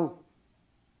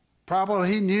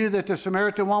probably he knew that the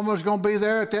Samaritan woman was going to be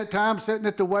there at that time, sitting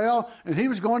at the well, and he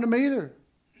was going to meet her.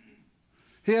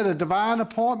 He had a divine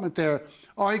appointment there.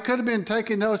 Or he could have been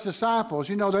taking those disciples.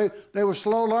 You know, they were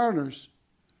slow learners.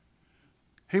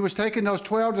 He was taking those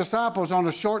 12 disciples on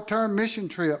a short-term mission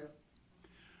trip.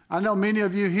 I know many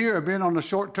of you here have been on a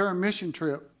short-term mission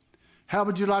trip. How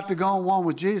would you like to go on one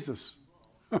with Jesus?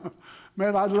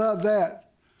 Man, I'd love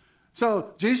that.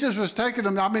 So Jesus was taking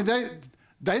them. I mean, they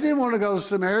didn't want to go to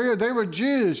Samaria. They were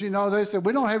Jews. You know, they said,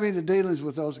 we don't have any dealings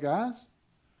with those guys.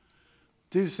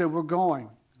 Jesus said, we're going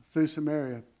through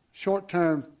Samaria.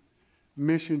 Short-term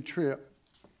mission trip.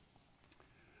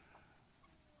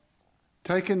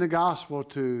 Taking the gospel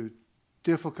to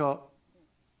difficult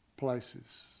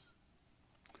places.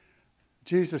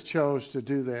 Jesus chose to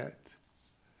do that.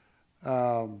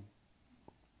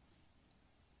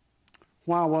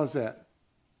 Why was that?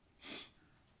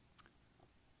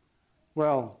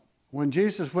 Well, when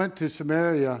Jesus went to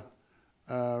Samaria,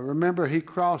 remember he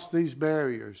crossed these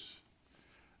barriers.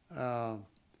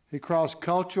 He crossed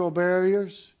cultural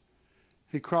barriers.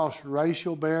 He crossed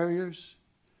racial barriers.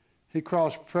 He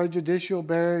crossed prejudicial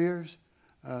barriers,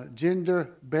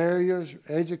 gender barriers,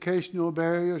 educational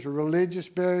barriers, religious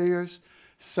barriers,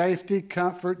 safety,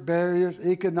 comfort barriers,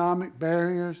 economic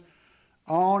barriers.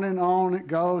 On and on it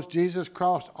goes. Jesus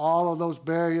crossed all of those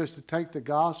barriers to take the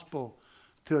gospel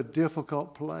to a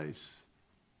difficult place.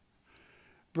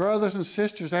 Brothers and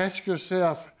sisters, ask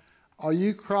yourself, are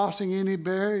you crossing any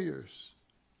barriers?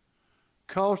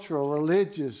 Cultural,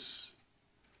 religious,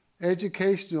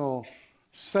 educational,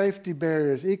 safety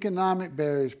barriers, economic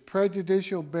barriers,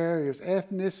 prejudicial barriers,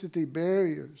 ethnicity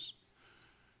barriers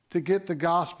to get the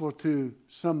gospel to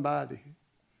somebody.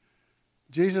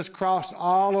 Jesus crossed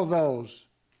all of those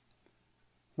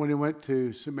when he went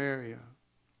to Samaria.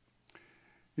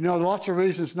 You know, lots of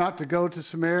reasons not to go to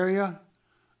Samaria.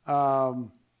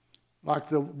 Like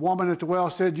the woman at the well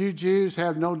said, you Jews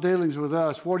have no dealings with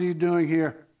us. What are you doing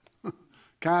here?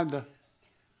 Kinda.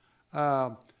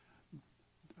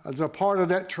 There's a part of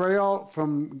that trail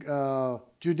from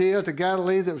Judea to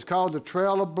Galilee that was called the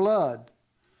Trail of Blood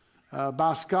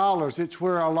by scholars. It's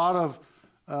where a lot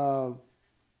of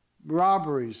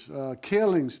robberies,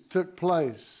 killings took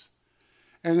place.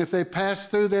 And if they passed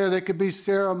through there, they could be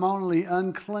ceremonially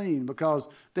unclean because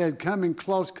they had come in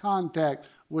close contact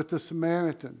with the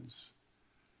Samaritans.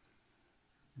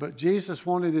 But Jesus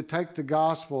wanted to take the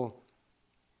gospel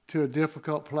to a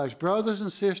difficult place. Brothers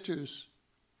and sisters,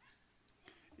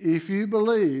 if you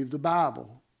believe the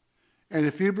Bible, and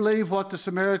if you believe what the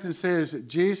Samaritan says, that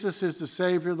Jesus is the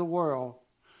Savior of the world,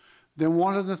 then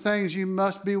one of the things you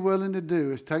must be willing to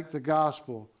do is take the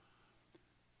gospel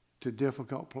to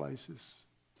difficult places.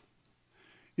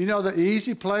 You know, the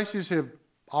easy places have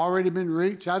already been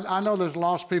reached. I know there's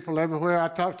lost people everywhere. I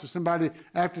talked to somebody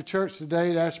after church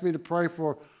today that asked me to pray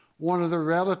for one of their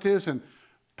relatives, and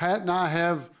Pat and I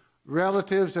have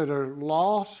relatives that are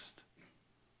lost.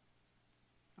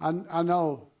 I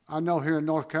know here in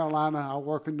North Carolina, I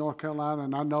work in North Carolina,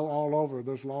 and I know all over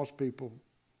there's lost people.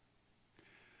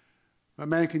 But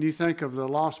man, can you think of the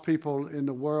lost people in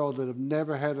the world that have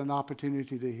never had an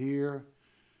opportunity to hear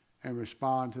and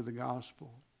respond to the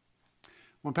gospel?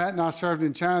 When Pat and I served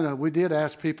in China, we did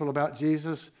ask people about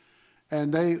Jesus,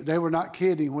 and they were not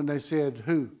kidding when they said,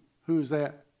 who? Who is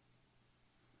that?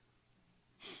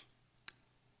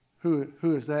 Who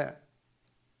is that?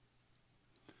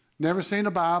 Never seen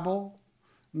a Bible,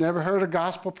 never heard a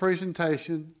gospel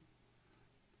presentation,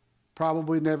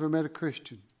 probably never met a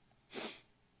Christian.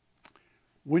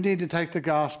 We need to take the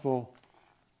gospel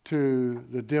to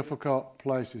the difficult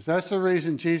places. That's the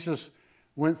reason Jesus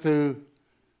went through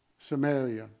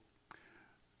Samaria.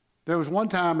 There was one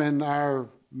time in our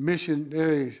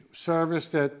missionary service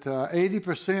that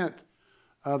 80%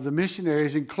 of the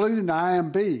missionaries, including the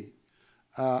IMB,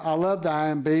 I love the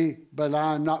IMB, but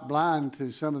I'm not blind to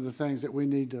some of the things that we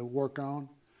need to work on.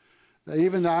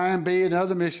 Even the IMB and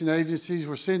other mission agencies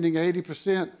were sending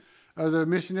 80% of their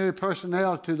missionary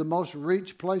personnel to the most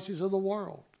reached places of the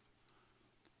world,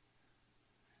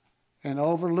 and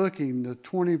overlooking the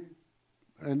 20,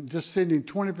 and just sending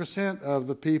 20% of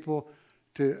the people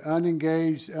to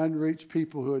unengaged, unreached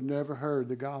people who had never heard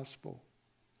the gospel.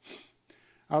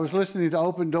 I was listening to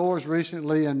Open Doors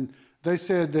recently, and they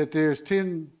said that there's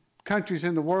 10 countries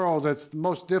in the world that's the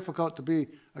most difficult to be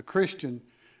a Christian.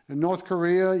 In North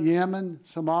Korea, Yemen,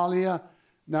 Somalia,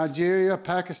 Nigeria,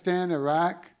 Pakistan,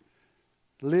 Iraq,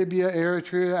 Libya,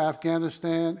 Eritrea,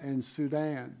 Afghanistan, and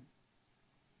Sudan.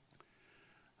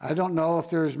 I don't know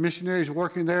if there's missionaries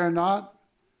working there or not,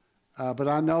 but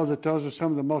I know that those are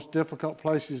some of the most difficult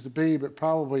places to be, but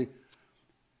probably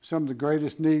some of the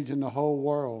greatest needs in the whole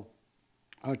world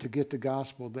are to get the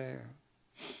gospel there.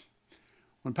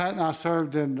 When Pat and I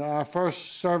served in our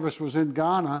first service was in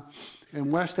Ghana in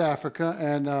West Africa,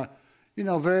 and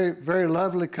very, very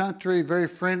lovely country, very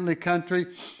friendly country,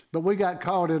 but we got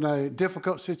caught in a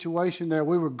difficult situation there.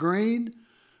 We were green.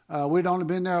 We'd only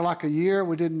been there like a year.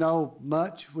 We didn't know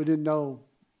much. We didn't know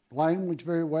language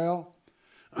very well.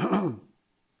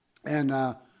 And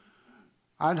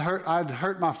I'd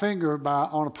hurt my finger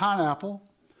on a pineapple.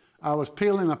 I was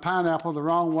peeling a pineapple the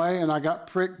wrong way, and I got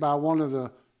pricked by one of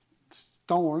the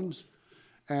thorns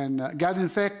and got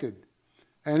infected.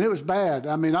 And it was bad.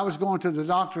 I mean, I was going to the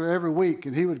doctor every week,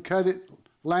 and he would cut it,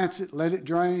 lance it, let it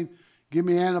drain, give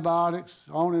me antibiotics,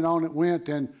 on it went.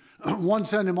 And one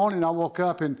Sunday morning I woke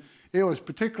up, and it was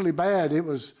particularly bad. It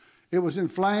was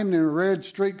inflamed and red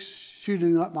streaks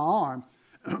shooting up my arm.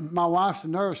 My wife's a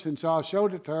nurse, and so I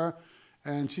showed it to her,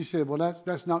 and she said, well,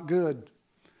 that's not good.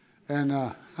 And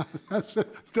I said,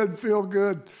 doesn't feel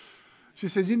good. She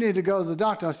said, you need to go to the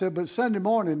doctor. I said, but Sunday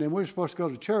morning, and we're supposed to go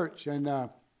to church. And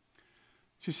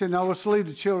she said, no, let's leave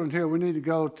the children here. We need to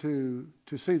go to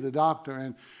see the doctor.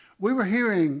 And we were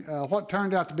hearing what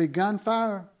turned out to be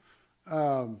gunfire,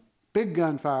 big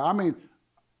gunfire. I mean,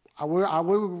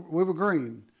 we were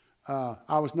green.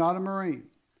 I was not a Marine.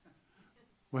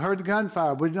 We heard the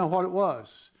gunfire. We didn't know what it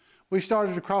was. We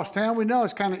started across town. We know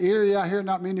it's kind of eerie out here,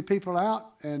 not many people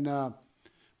out. And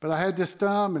but I had this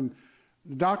thumb, and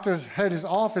the doctor had his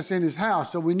office in his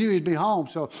house, so we knew he'd be home.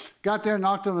 So got there,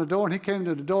 knocked on the door, and he came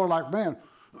to the door like, man,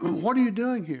 what are you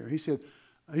doing here? He said,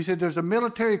 there's a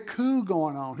military coup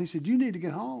going on. He said, you need to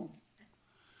get home.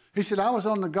 He said, I was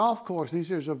on the golf course, and he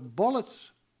said, there's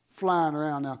bullets flying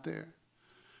around out there.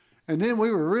 And then we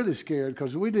were really scared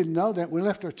because we didn't know that. We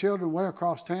left our children way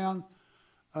across town.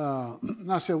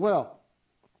 And I said, well,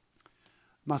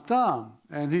 my thumb.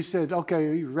 And he said,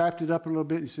 okay, he wrapped it up a little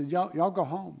bit. He said, y'all go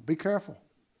home. Be careful.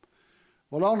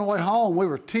 Well, on the way home, we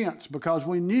were tense because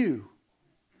we knew,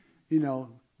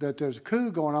 that there's a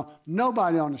coup going on.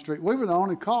 Nobody on the street. We were the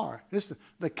only car. It's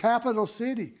the capital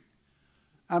city.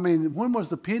 I mean, when was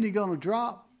the penny going to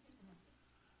drop?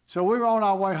 So we were on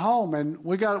our way home, and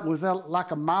we got within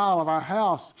like a mile of our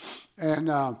house, and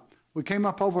we came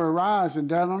up over a rise, and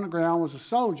down on the ground was a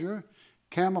soldier,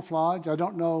 camouflage. I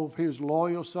don't know if he was a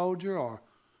loyal soldier or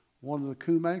one of the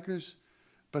coup makers,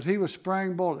 but he was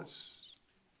spraying bullets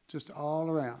just all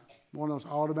around, one of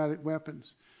those automatic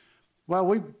weapons.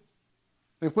 Well,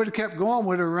 if we'd have kept going,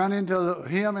 we'd have run into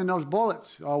him and those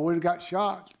bullets, or we'd have got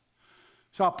shot.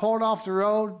 So I pulled off the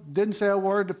road, didn't say a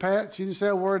word to Pat. She didn't say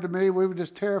a word to me. We were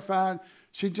just terrified.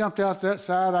 She jumped out that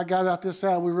side. I got out this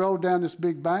side. We rode down this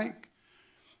big bank.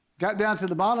 Got down to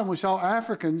the bottom. We saw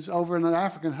Africans over in the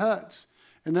African huts,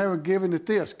 and they were giving it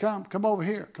this. Come over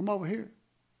here. Come over here.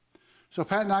 So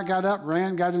Pat and I got up,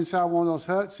 ran, got inside one of those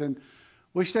huts, and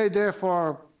we stayed there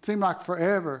for, seemed like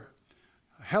forever.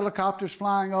 Helicopters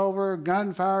flying over,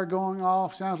 gunfire going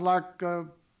off. Sounds like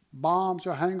bombs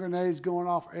or hand grenades going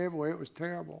off everywhere. It was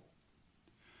terrible.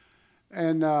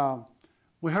 And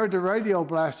we heard the radio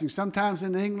blasting, sometimes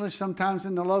in English, sometimes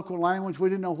in the local language. We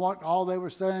didn't know what all they were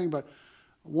saying, but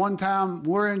one time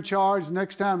we're in charge,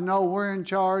 next time no, we're in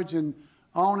charge, and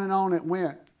on it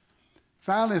went.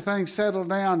 Finally, things settled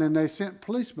down, and they sent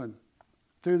policemen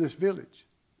through this village.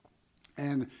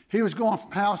 And he was going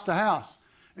from house to house,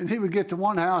 and he would get to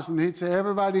one house, and he'd say,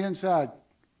 everybody inside,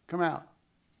 come out.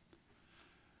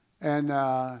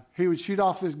 And he would shoot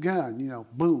off this gun,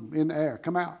 boom, in the air,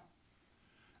 come out.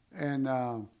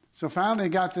 And so finally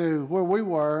got to where we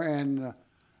were, and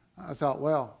I thought,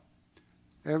 well,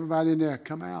 everybody in there,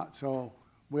 come out. So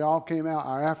we all came out.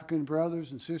 Our African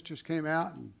brothers and sisters came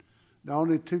out, and the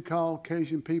only 2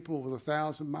 Caucasian people with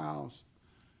 1,000 miles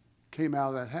came out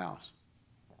of that house.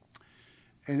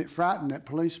 And it frightened that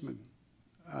policeman.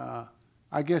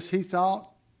 I guess he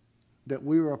thought that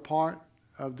we were a part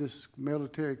of this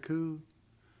military coup.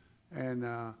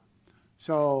 And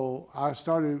so I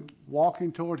started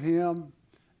walking toward him,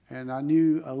 and I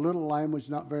knew a little language,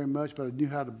 not very much, but I knew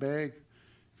how to beg.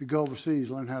 If you go overseas,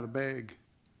 learn how to beg.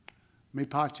 Mi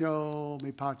pacho,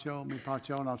 mi pacho, mi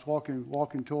pacho. And I was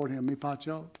walking toward him, mi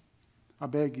pacho, I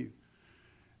beg you.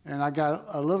 And I got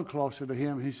a little closer to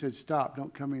him. He said, stop,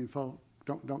 don't come in, folk.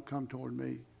 Don't come toward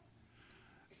me.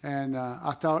 And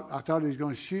I thought he was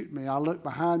going to shoot me. I looked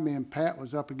behind me, and Pat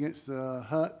was up against the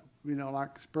hut, you know,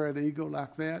 like spread eagle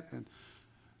like that. And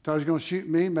thought he was going to shoot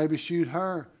me, maybe shoot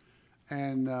her.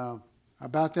 And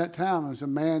about that time, there was a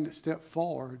man that stepped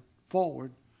forward,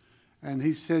 and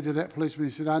he said to that policeman,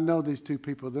 he said, I know these 2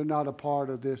 people. They're not a part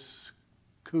of this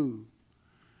coup.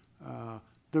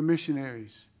 They're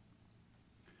missionaries.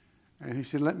 And he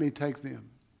said, let me take them.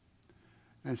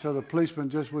 And so the policeman,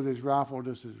 just with his rifle,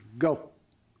 just says, go.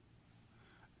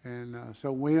 And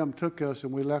so William took us,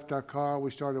 and we left our car. We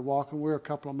started walking. We were a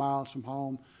couple of miles from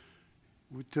home.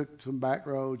 We took some back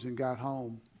roads and got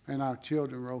home, and our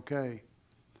children were okay.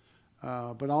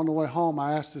 But on the way home,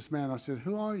 I asked this man, I said,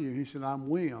 who are you? He said, I'm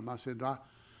William. I said,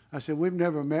 we've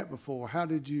never met before. How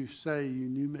did you say you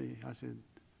knew me? I said,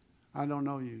 I don't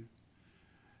know you.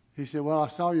 He said, well, I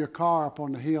saw your car up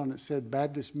on the hill, and it said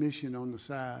Baptist Mission on the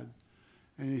side.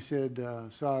 And he said,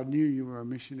 so I knew you were a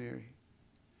missionary.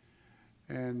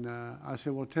 And I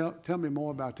said, well, tell me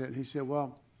more about that. He said,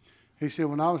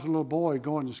 when I was a little boy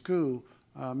going to school,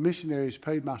 missionaries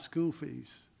paid my school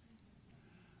fees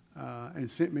and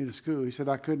sent me to school. He said,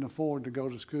 I couldn't afford to go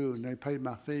to school, and they paid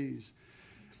my fees.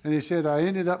 And he said, I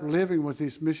ended up living with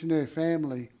this missionary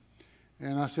family.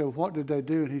 And I said, what did they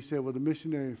do? And he said, well, the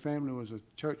missionary family was a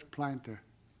church planter.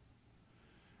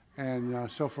 And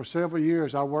so for several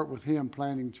years, I worked with him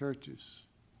planting churches.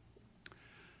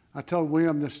 I told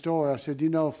William this story. I said, you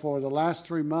know, for the last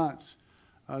 3 months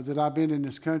that I've been in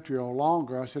this country or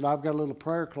longer, I said, I've got a little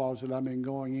prayer closet I've been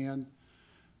going in,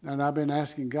 and I've been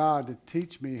asking God to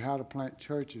teach me how to plant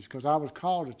churches, because I was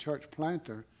called a church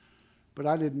planter, but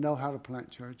I didn't know how to plant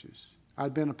churches.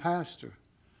 I'd been a pastor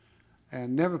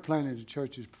and never planted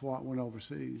churches before I went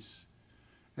overseas.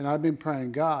 And I've been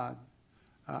praying, God,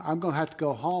 I'm going to have to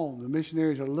go home. The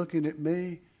missionaries are looking at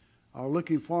me, are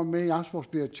looking for me. I'm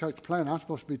supposed to be a church planter. I'm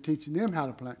supposed to be teaching them how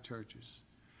to plant churches.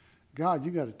 God,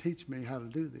 you got to teach me how to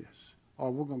do this, or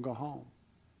we're going to go home.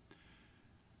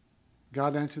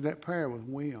 God answered that prayer with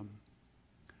William.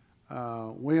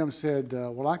 William said,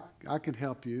 well, I can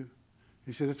help you.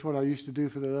 He said, that's what I used to do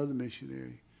for that other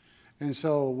missionary. And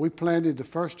so we planted, the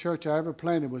first church I ever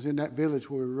planted was in that village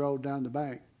where we rode down the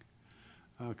bank,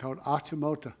 called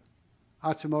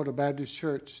Achimota Baptist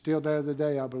Church, still there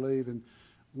today, I believe. And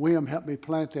William helped me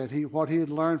plant that. What he had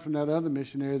learned from that other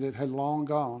missionary that had long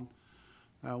gone,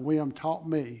 William taught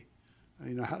me,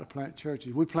 how to plant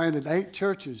churches. We planted 8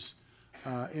 churches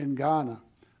in Ghana.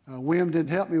 William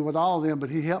didn't help me with all of them, but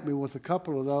he helped me with a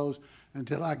couple of those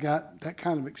until I got that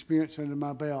kind of experience under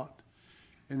my belt.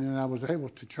 And then I was able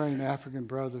to train African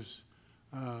brothers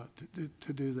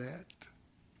to do that.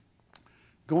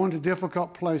 Going to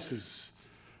difficult places.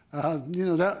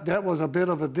 That was a bit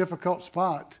of a difficult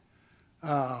spot.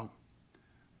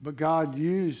 But God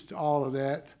used all of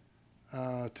that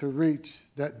to reach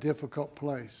that difficult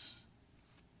place.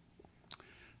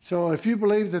 So if you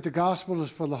believe that the gospel is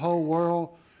for the whole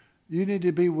world, you need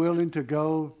to be willing to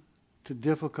go to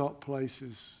difficult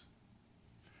places.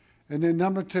 And then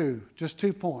number 2, just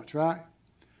 2 points, right?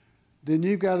 Then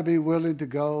you've got to be willing to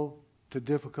go to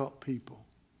difficult people.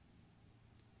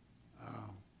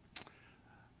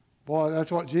 Boy,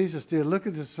 that's what Jesus did. Look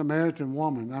at the Samaritan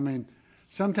woman. I mean,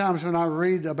 sometimes when I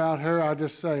read about her, I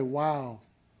just say, wow,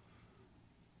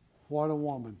 what a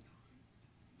woman.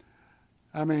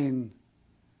 I mean,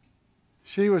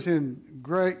 she was in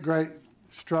great, great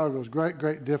struggles, great,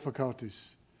 great difficulties.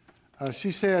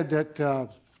 She said that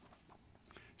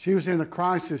she was in a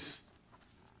crisis.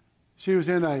 She was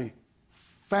in a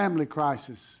family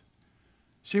crisis.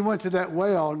 She went to that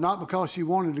well not because she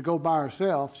wanted to go by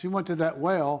herself. She went to that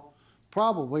well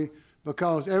probably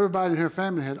because everybody in her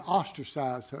family had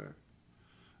ostracized her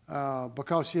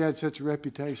because she had such a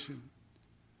reputation.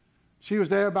 She was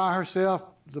there by herself,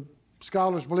 the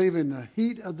scholars believe, in the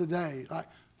heat of the day, like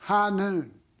high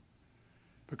noon,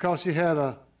 because she had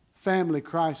a family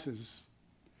crisis.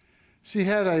 She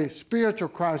had a spiritual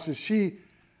crisis. She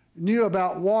knew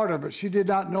about water, but she did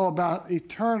not know about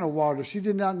eternal water. She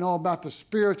did not know about the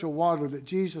spiritual water that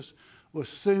Jesus was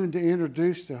soon to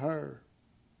introduce to her.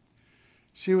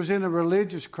 She was in a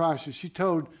religious crisis. She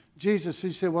told Jesus,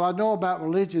 she said, well, I know about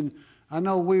religion. I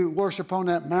know we worship on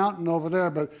that mountain over there,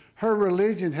 but her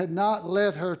religion had not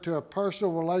led her to a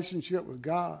personal relationship with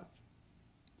God.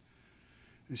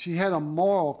 And she had a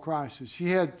moral crisis. She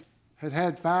had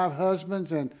 5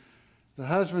 husbands, and the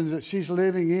husband that she's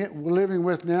living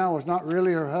with now was not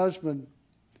really her husband.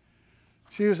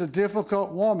 She was a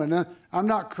difficult woman. And I'm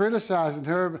not criticizing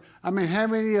her. But, I mean, how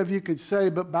many of you could say,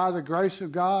 but by the grace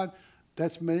of God,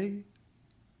 that's me?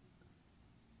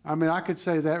 I mean, I could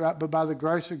say that, right? But by the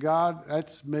grace of God,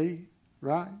 that's me,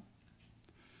 right?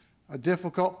 A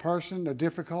difficult person, a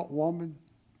difficult woman.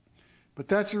 But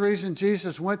that's the reason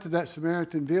Jesus went to that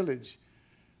Samaritan village,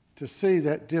 to see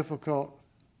that difficult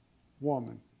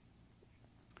woman.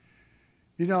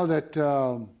 You know that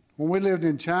when we lived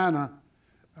in China,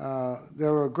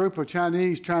 there were a group of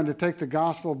Chinese trying to take the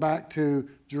gospel back to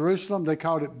Jerusalem. They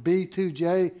called it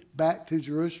B2J, back to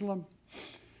Jerusalem.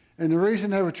 And the reason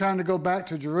they were trying to go back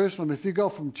to Jerusalem, if you go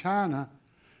from China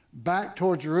back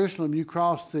toward Jerusalem, you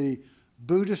cross the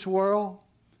Buddhist world,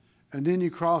 and then you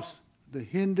cross the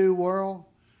Hindu world,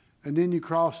 and then you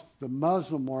cross the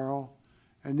Muslim world,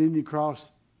 and then you cross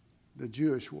the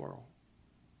Jewish world.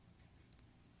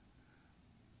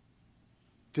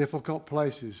 Difficult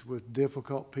places with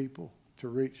difficult people to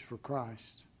reach for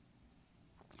Christ.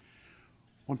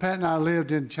 When Pat and I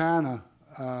lived in China,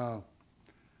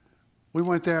 we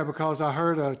went there because I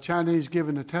heard a Chinese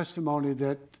giving a testimony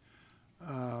that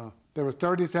there were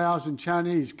 30,000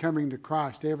 Chinese coming to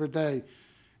Christ every day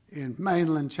in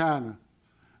mainland China.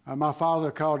 My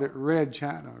father called it Red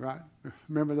China, right?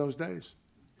 Remember those days?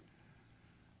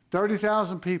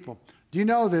 30,000 people. Do you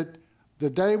know that the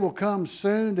day will come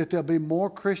soon that there'll be more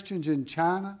Christians in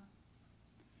China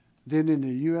than in the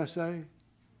USA?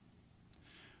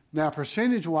 Now,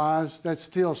 percentage-wise, that's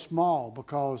still small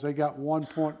because they got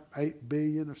 1.8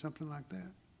 billion or something like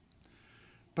that.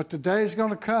 But the day is going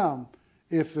to come,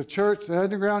 if the church, the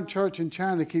underground church in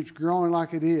China keeps growing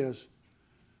like it is,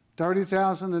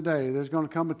 30,000 a day, there's going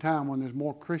to come a time when there's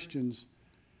more Christians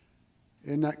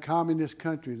in that communist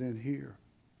country than here.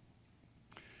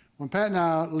 When Pat and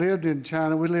I lived in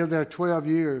China, we lived there 12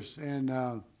 years. And,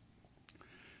 man,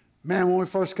 when we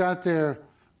first got there,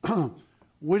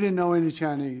 we didn't know any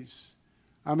Chinese.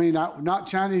 I mean, not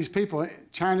Chinese people,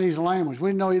 Chinese language. We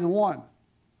didn't know either one.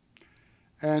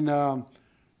 And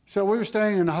so we were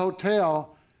staying in a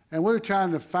hotel, and we were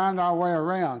trying to find our way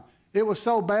around. It was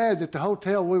so bad that the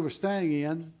hotel we were staying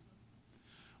in,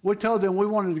 we told them we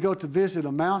wanted to go to visit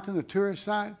a mountain, a tourist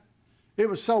site. It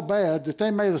was so bad that they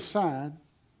made a sign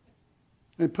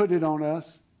and put it on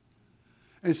us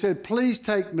and said, please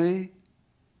take me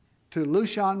to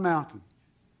Lushan Mountain,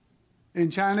 in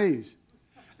Chinese.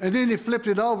 And then he flipped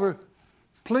it over,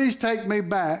 please take me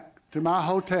back to my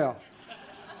hotel.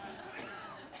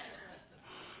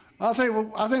 I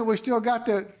think we still got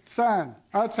that sign.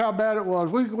 That's how bad it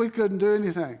was. We couldn't do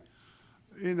anything.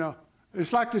 You know,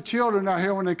 it's like the children out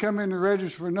here when they come in to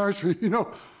register for nursery, you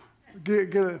know, we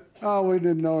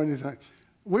didn't know anything.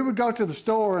 We would go to the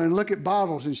store and look at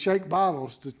bottles and shake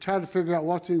bottles to try to figure out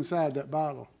what's inside that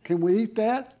bottle. Can we eat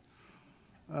that?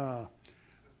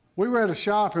 We were at a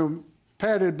shop and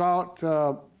Pat had bought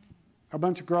a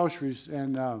bunch of groceries,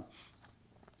 and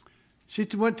she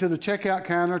went to the checkout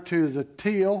counter to the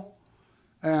till,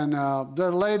 and the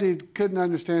lady couldn't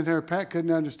understand her. Pat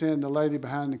couldn't understand the lady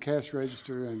behind the cash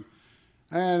register,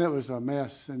 and it was a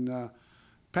mess. And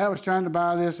Pat was trying to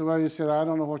buy this. The lady said, I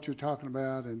don't know what you're talking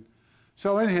about. And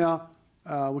so anyhow,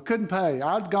 we couldn't pay.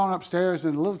 I'd gone upstairs,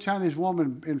 and a little Chinese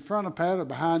woman in front of Pat or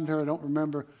behind her, I don't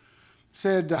remember,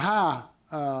 said, hi,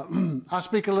 I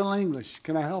speak a little English.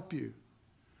 Can I help you?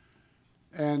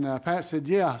 And Pat said,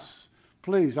 yes,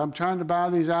 please. I'm trying to buy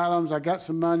these items. I got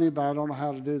some money, but I don't know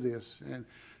how to do this. And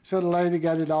so the lady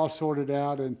got it all sorted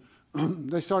out, and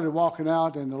they started walking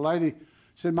out, and the lady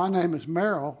said, my name is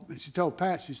Merrill. And she told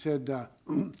Pat, she said,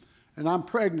 and I'm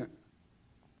pregnant.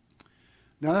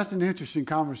 Now, that's an interesting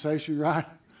conversation, right?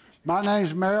 My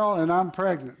name's Merrill, and I'm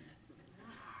pregnant.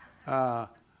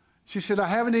 She said, I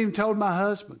haven't even told my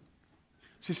husband.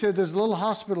 She said, there's a little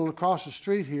hospital across the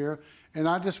street here, and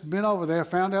I just been over there,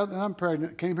 found out that I'm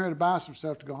pregnant, came here to buy some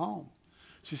stuff to go home.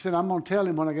 She said, I'm going to tell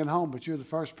him when I get home, but you're the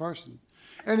first person.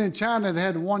 And in China, they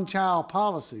had one-child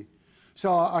policy.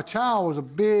 So a child was a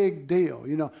big deal.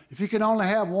 You know, if you can only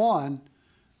have one,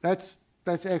 that's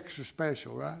extra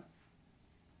special, right?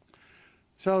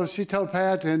 So she told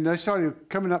Pat, and they started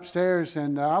coming upstairs,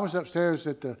 and I was upstairs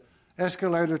at the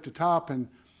escalator at the top, and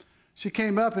She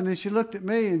came up and then she looked at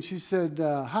me and she said,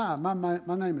 hi,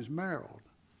 my name is Merrill.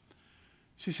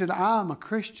 She said, I'm a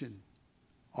Christian.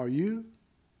 Are you?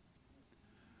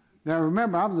 Now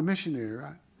remember, I'm the missionary,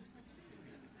 right?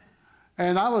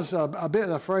 And I was a bit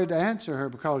afraid to answer her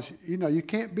because, you know, you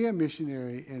can't be a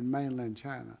missionary in mainland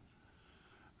China.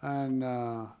 And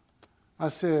I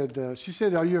said, she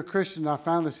said, are you a Christian? And I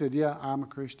finally said, yeah, I'm a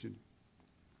Christian.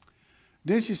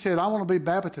 Then she said, I want to be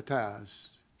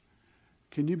baptized.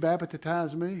 Can you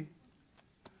baptize me?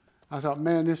 I thought,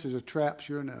 man, this is a trap,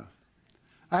 sure enough.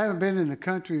 I haven't been in the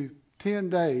country 10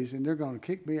 days, and they're going to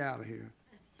kick me out of here.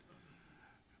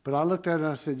 But I looked at her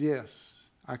and I said, yes,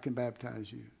 I can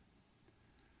baptize you.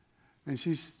 And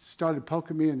she started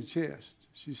poking me in the chest.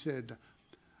 She said,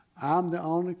 I'm the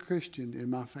only Christian in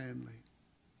my family.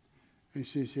 And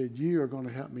she said, you are going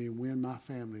to help me win my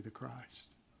family to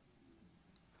Christ.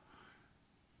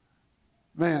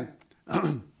 Man,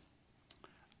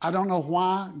 I don't know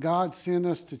why God sent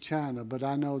us to China, but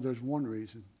I know there's one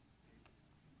reason.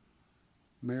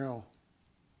 Merrill,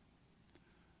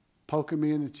 poking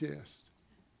me in the chest.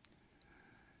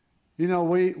 You know,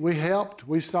 we helped,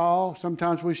 we saw,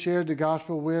 sometimes we shared the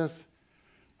gospel with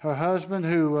her husband,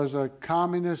 who was a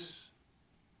communist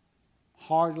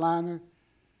hardliner,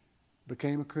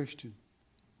 became a Christian.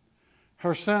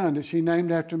 Her son that she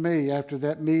named after me after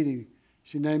that meeting,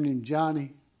 she named him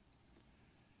Johnny.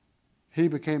 He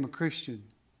became a Christian.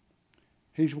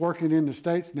 He's working in the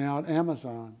States now at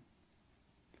Amazon.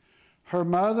 Her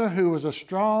mother, who was a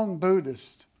strong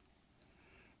Buddhist,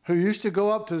 who used to go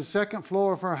up to the second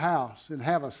floor of her house and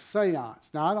have a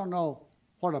seance. Now, I don't know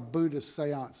what a Buddhist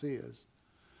seance is,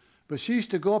 but she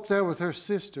used to go up there with her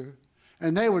sister,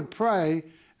 and they would pray,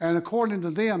 and according to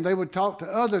them, they would talk to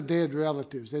other dead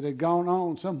relatives that had gone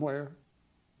on somewhere.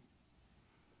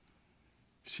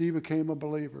 She became a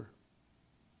believer.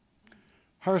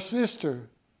 Her sister,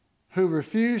 who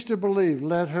refused to believe,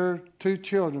 let her 2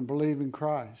 children believe in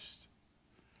Christ.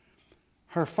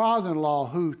 Her father-in-law,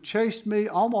 who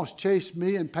almost chased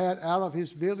me and Pat out of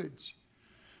his village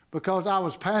because I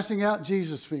was passing out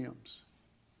Jesus films.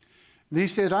 And he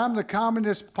said, I'm the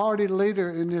Communist Party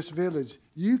leader in this village.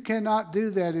 You cannot do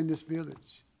that in this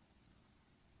village.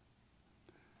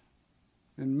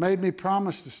 And made me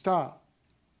promise to stop.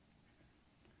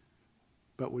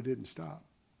 But we didn't stop.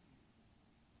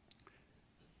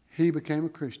 He became a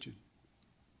Christian.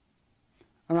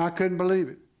 And I couldn't believe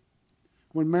it.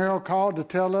 When Merrill called to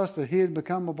tell us that he had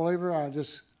become a believer,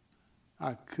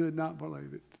 I could not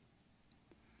believe it.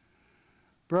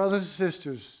 Brothers and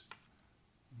sisters,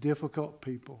 difficult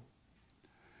people.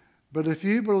 But if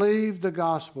you believe the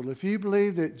gospel, if you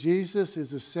believe that Jesus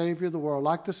is the Savior of the world,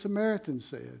 like the Samaritan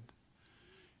said,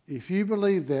 if you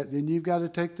believe that, then you've got to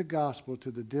take the gospel to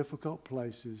the difficult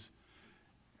places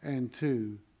and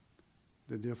to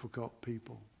the difficult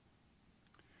people.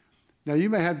 Now, you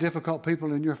may have difficult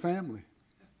people in your family.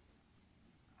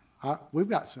 We've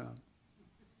got some.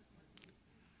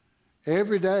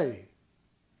 Every day,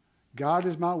 God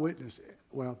is my witness.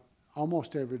 Well,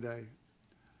 almost every day,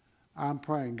 I'm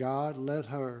praying, God, let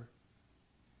her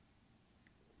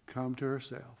come to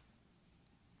herself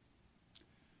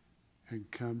and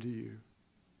come to you.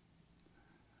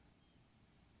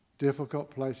 Difficult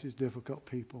places, difficult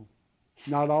people.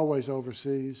 Not always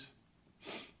overseas.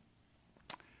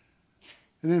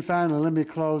 And then finally, let me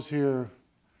close here.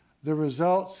 The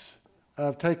results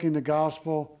of taking the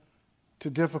gospel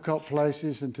to difficult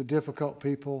places and to difficult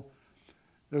people.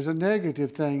 There's a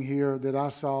negative thing here that I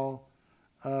saw.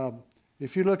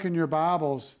 If you look in your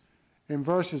Bibles, in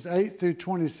verses 8 through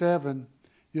 27,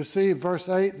 you'll see verse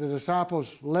 8, the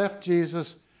disciples left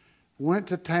Jesus, went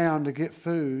to town to get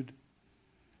food,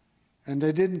 and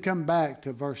they didn't come back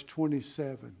to verse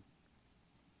 27.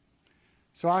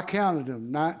 So I counted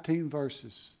them, 19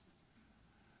 verses.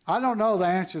 I don't know the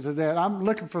answer to that. I'm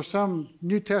looking for some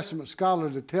New Testament scholar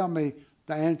to tell me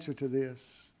the answer to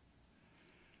this.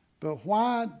 But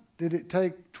why did it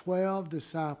take 12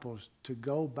 disciples to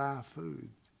go buy food?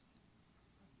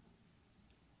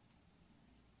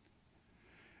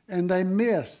 And they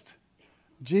missed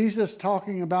Jesus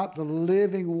talking about the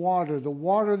living water, the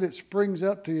water that springs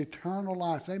up to eternal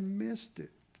life. They missed it.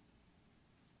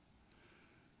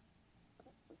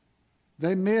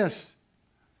 They missed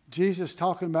Jesus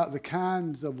talking about the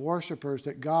kinds of worshipers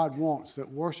that God wants, that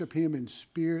worship Him in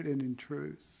spirit and in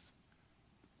truth.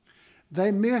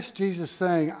 They missed Jesus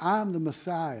saying, I'm the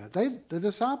Messiah. The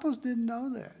disciples didn't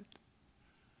know that.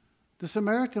 The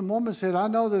Samaritan woman said, I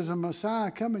know there's a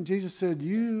Messiah coming. Jesus said,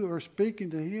 you are speaking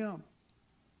to Him.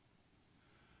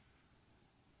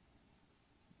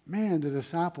 Man, the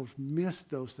disciples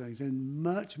missed those things, and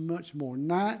much, much more.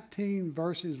 19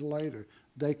 verses later,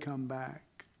 they come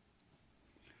back.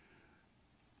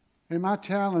 And my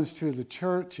challenge to the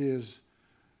church is,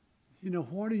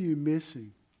 what are you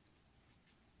missing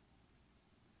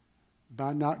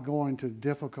by not going to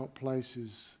difficult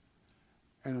places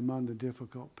and among the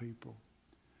difficult people?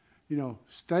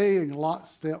 Stay in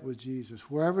lockstep with Jesus.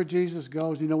 Wherever Jesus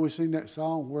goes, we sing that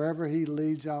song, wherever he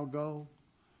leads, I'll go.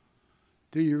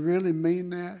 Do you really mean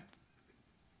that?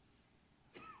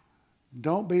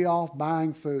 Don't be off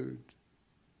buying food.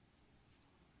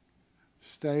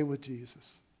 Stay with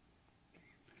Jesus.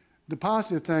 The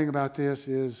positive thing about this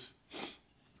is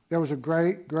there was a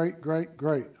great, great, great,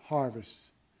 great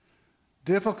harvest.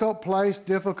 Difficult place,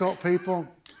 difficult people,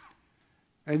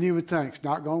 and you would think it's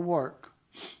not going to work.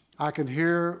 I can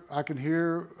hear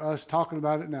us talking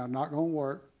about it now. Not going to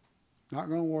work. Not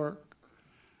going to work.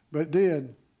 But it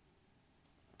did.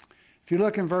 If you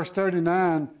look in verse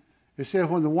 39, it says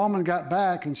when the woman got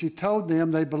back and she told them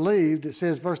they believed, it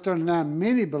says verse 39,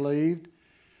 many believed.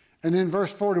 And then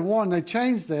verse 41, they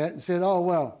changed that and said, oh,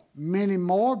 well, many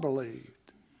more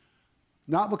believed.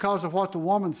 Not because of what the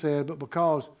woman said, but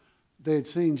because they had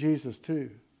seen Jesus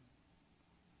too.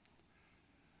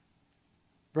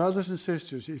 Brothers and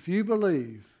sisters, if you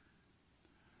believe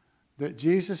that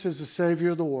Jesus is the Savior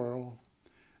of the world,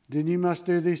 then you must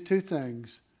do these two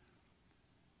things.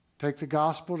 Take the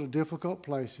gospel to difficult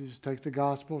places, take the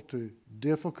gospel to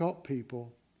difficult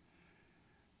people,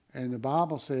 and the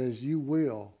Bible says you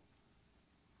will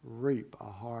reap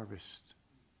a harvest.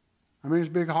 There's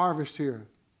a big harvest here.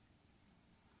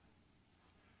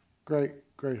 Great,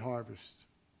 great harvest.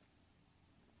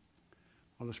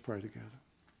 Well, let's pray together.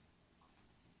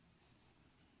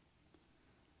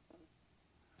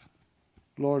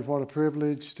 Lord, what a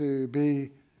privilege to be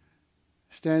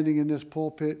standing in this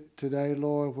pulpit today,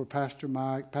 Lord, where Pastor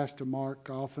Mark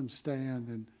often stand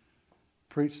and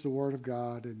preach the Word of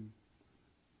God. And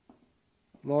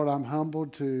Lord, I'm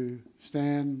humbled to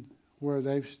stand where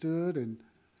they've stood.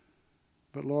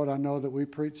 But Lord, I know that we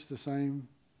preach the same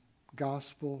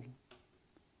gospel.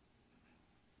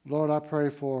 Lord, I pray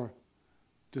for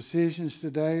decisions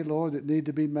today, Lord, that need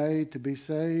to be made to be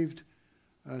saved,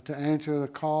 to answer the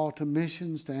call to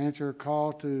missions, to answer a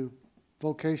call to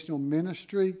vocational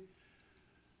ministry,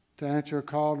 to answer a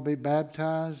call to be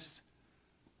baptized,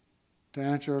 to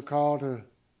answer a call to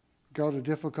go to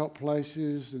difficult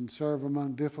places and serve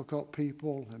among difficult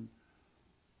people,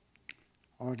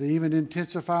 or to even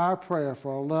intensify our prayer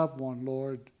for a loved one,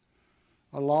 Lord,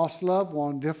 a lost loved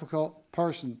one, difficult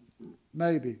person,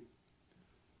 maybe.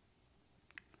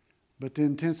 But to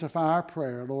intensify our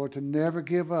prayer, Lord, to never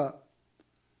give up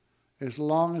as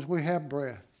long as we have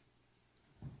breath.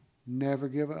 Never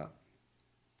give up.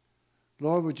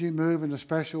 Lord, would you move in a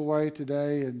special way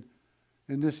today, and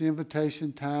in this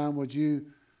invitation time, would you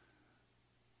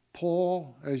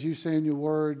pull, as you say in your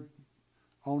word,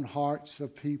 on hearts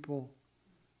of people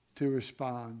to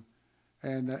respond.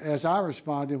 And as I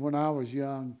responded when I was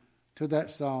young to that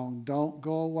song, don't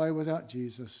go away without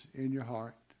Jesus in your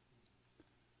heart.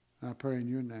 And I pray in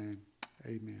your name,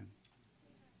 amen.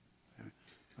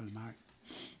 Brother Mike.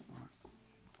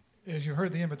 As you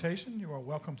heard the invitation, you are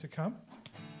welcome to come.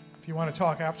 If you want to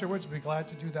talk afterwards, we'd be glad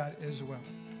to do that as well.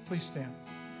 Please stand.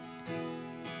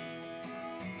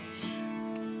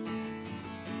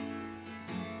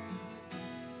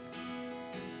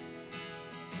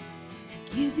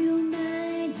 I give you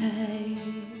my life,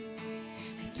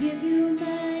 I give you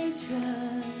my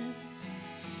trust,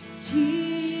 Jesus.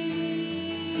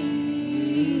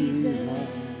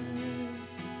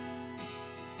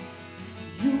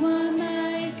 You are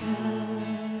my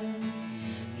God,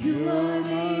 you are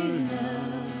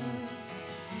enough,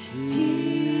 Jesus.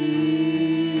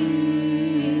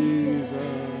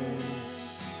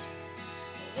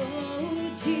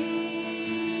 Oh, Jesus.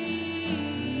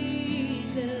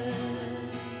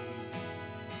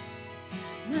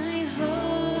 My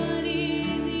heart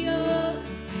is yours,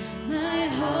 my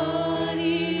heart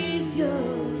is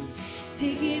yours.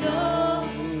 Take it all,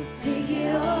 take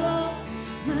it all.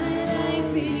 My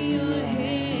life in your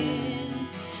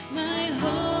hands. My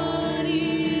heart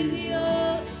is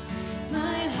yours,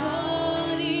 my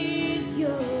heart is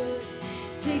yours.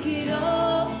 Take it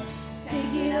all,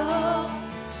 take it all.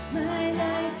 My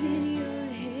life in your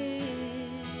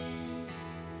hands.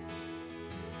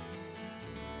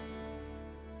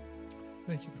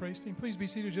 Thank you, praise team. Please be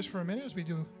seated just for a minute as we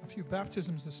do a few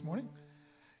baptisms this morning.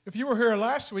 If you were here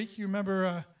last week, you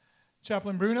remember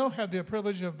Chaplain Bruno had the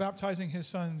privilege of baptizing his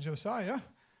son Josiah,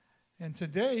 and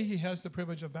today he has the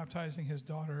privilege of baptizing his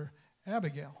daughter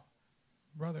Abigail.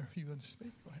 Brother, if you want to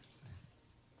speak, go ahead.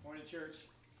 Morning, church.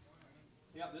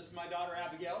 Yep, this is my daughter,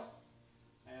 Abigail,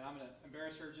 and I'm going to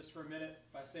embarrass her just for a minute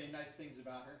by saying nice things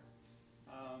about her.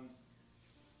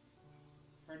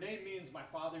 Her name means my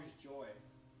father's joy,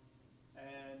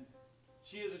 and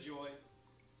she is a joy.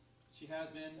 She has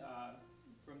been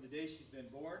from the day she's been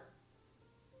born,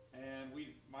 and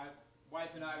my wife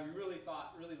and I, we really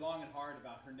thought really long and hard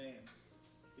about her name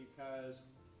because,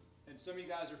 and some of you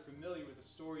guys are familiar with the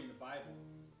story in the Bible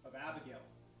of Abigail.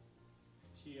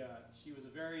 She was a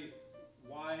very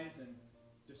wise and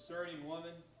discerning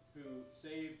woman who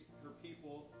saved her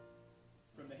people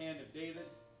from the hand of David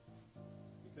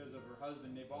because of her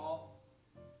husband Nabal.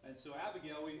 And so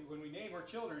Abigail, when we name our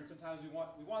children, sometimes we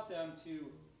want them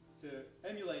to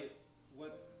emulate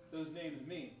what those names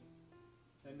mean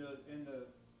and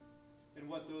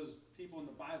what those people in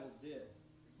the Bible did.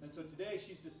 And so today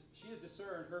she has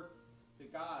discerned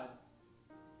that God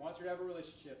wants her to have a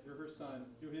relationship through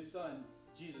his son,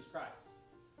 Jesus Christ.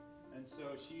 And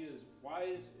so she is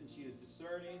wise and she is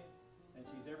discerning and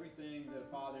she's everything that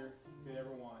a father could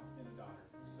ever want in a daughter.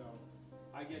 So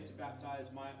I get to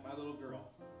baptize my little girl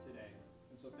today.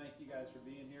 And so thank you guys for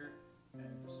being here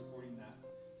and for supporting that.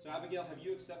 So Abigail, have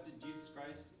you accepted Jesus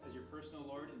Christ as your personal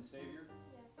Lord and Savior?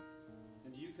 Yes.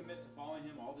 And do you commit to following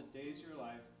him all the days of your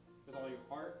life with all your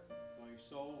heart, with all your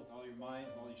soul, with all your mind,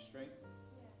 with all your strength?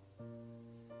 Yes.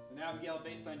 And Abigail,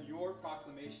 based on your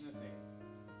proclamation of faith,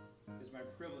 it is my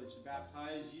privilege to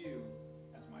baptize you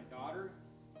as my daughter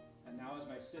and now as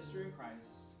my sister in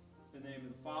Christ. In the name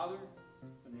of the Father,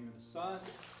 in the name of the Son,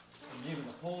 in the name of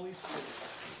the Holy Spirit.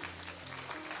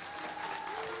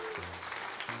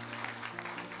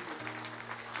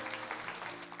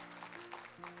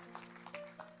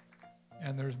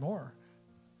 And there's more.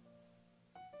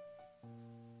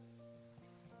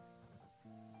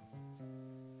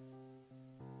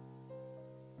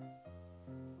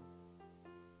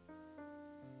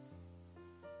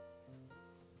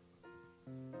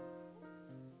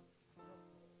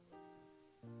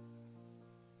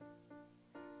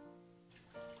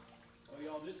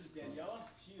 This is Daniela.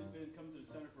 She has been coming to the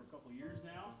center for a couple years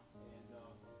now, and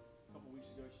a couple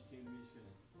weeks ago she came to me and she goes,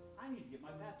 I need to get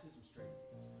my baptism straight.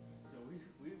 So we're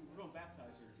going to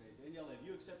baptize her today. Daniela, have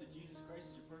you accepted Jesus Christ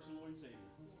as your personal Lord and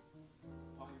Savior? Yes.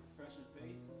 Upon your profession of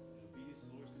faith and obedience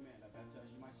to the Lord's command, I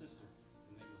baptize you, my sister,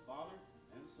 in the name of the Father,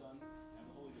 and the Son, and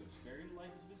the Holy Ghost, buried in the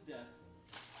likeness of his death,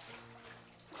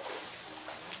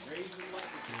 raised in the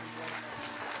likeness of his resurrection.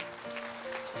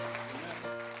 Amen.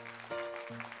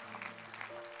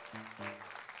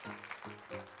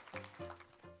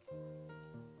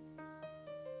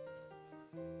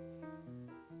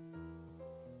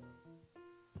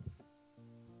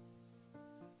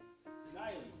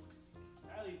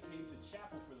 Kylie came to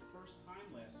chapel for the first time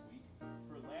last week.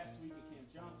 Her last week at Camp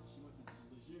Johnson, she went to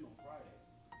Lejeune on Friday.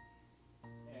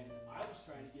 And I was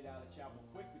trying to get out of chapel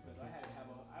quick because I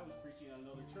was preaching at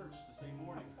another church the same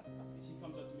morning. And she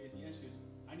comes up to me at the end, she goes,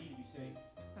 I need to be saved.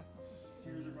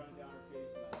 Tears are running down her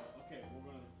face, and I thought, okay, we're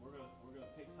gonna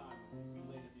take time to be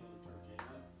late at the other church,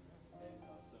 amen.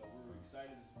 And so we're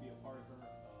excited to be a part of her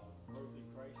growth in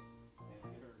Christ and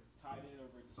get her tied in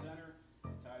over at the center,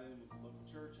 and tied in with the local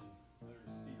church, and let her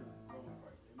see her grow in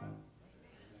Christ, amen.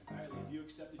 And Kylie, have you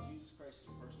accepted Jesus Christ as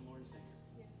your personal Lord and Savior?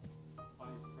 Yes.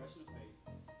 Upon your profession of faith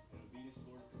and obedience to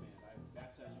the Lord's command, I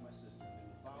baptize you, my sister, in the name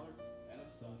of the Father, and of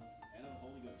the Son, and of the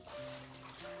Holy Ghost.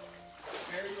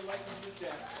 Buried in the likeness of his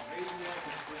death, raised in the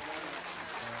likeness of his resurrection.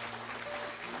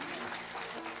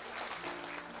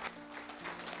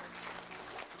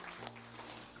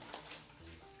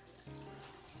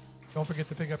 Don't forget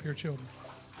to pick up your children.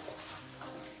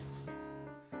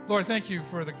 Lord, thank you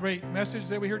for the great message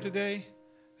that we heard today.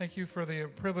 Thank you for the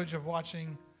privilege of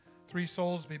watching 3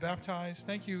 souls be baptized.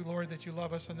 Thank you, Lord, that you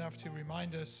love us enough to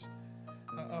remind us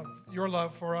of your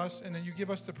love for us, and then you give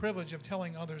us the privilege of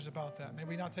telling others about that. May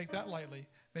we not take that lightly.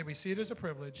 May we see it as a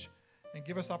privilege and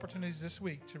give us opportunities this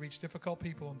week to reach difficult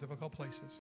people in difficult places.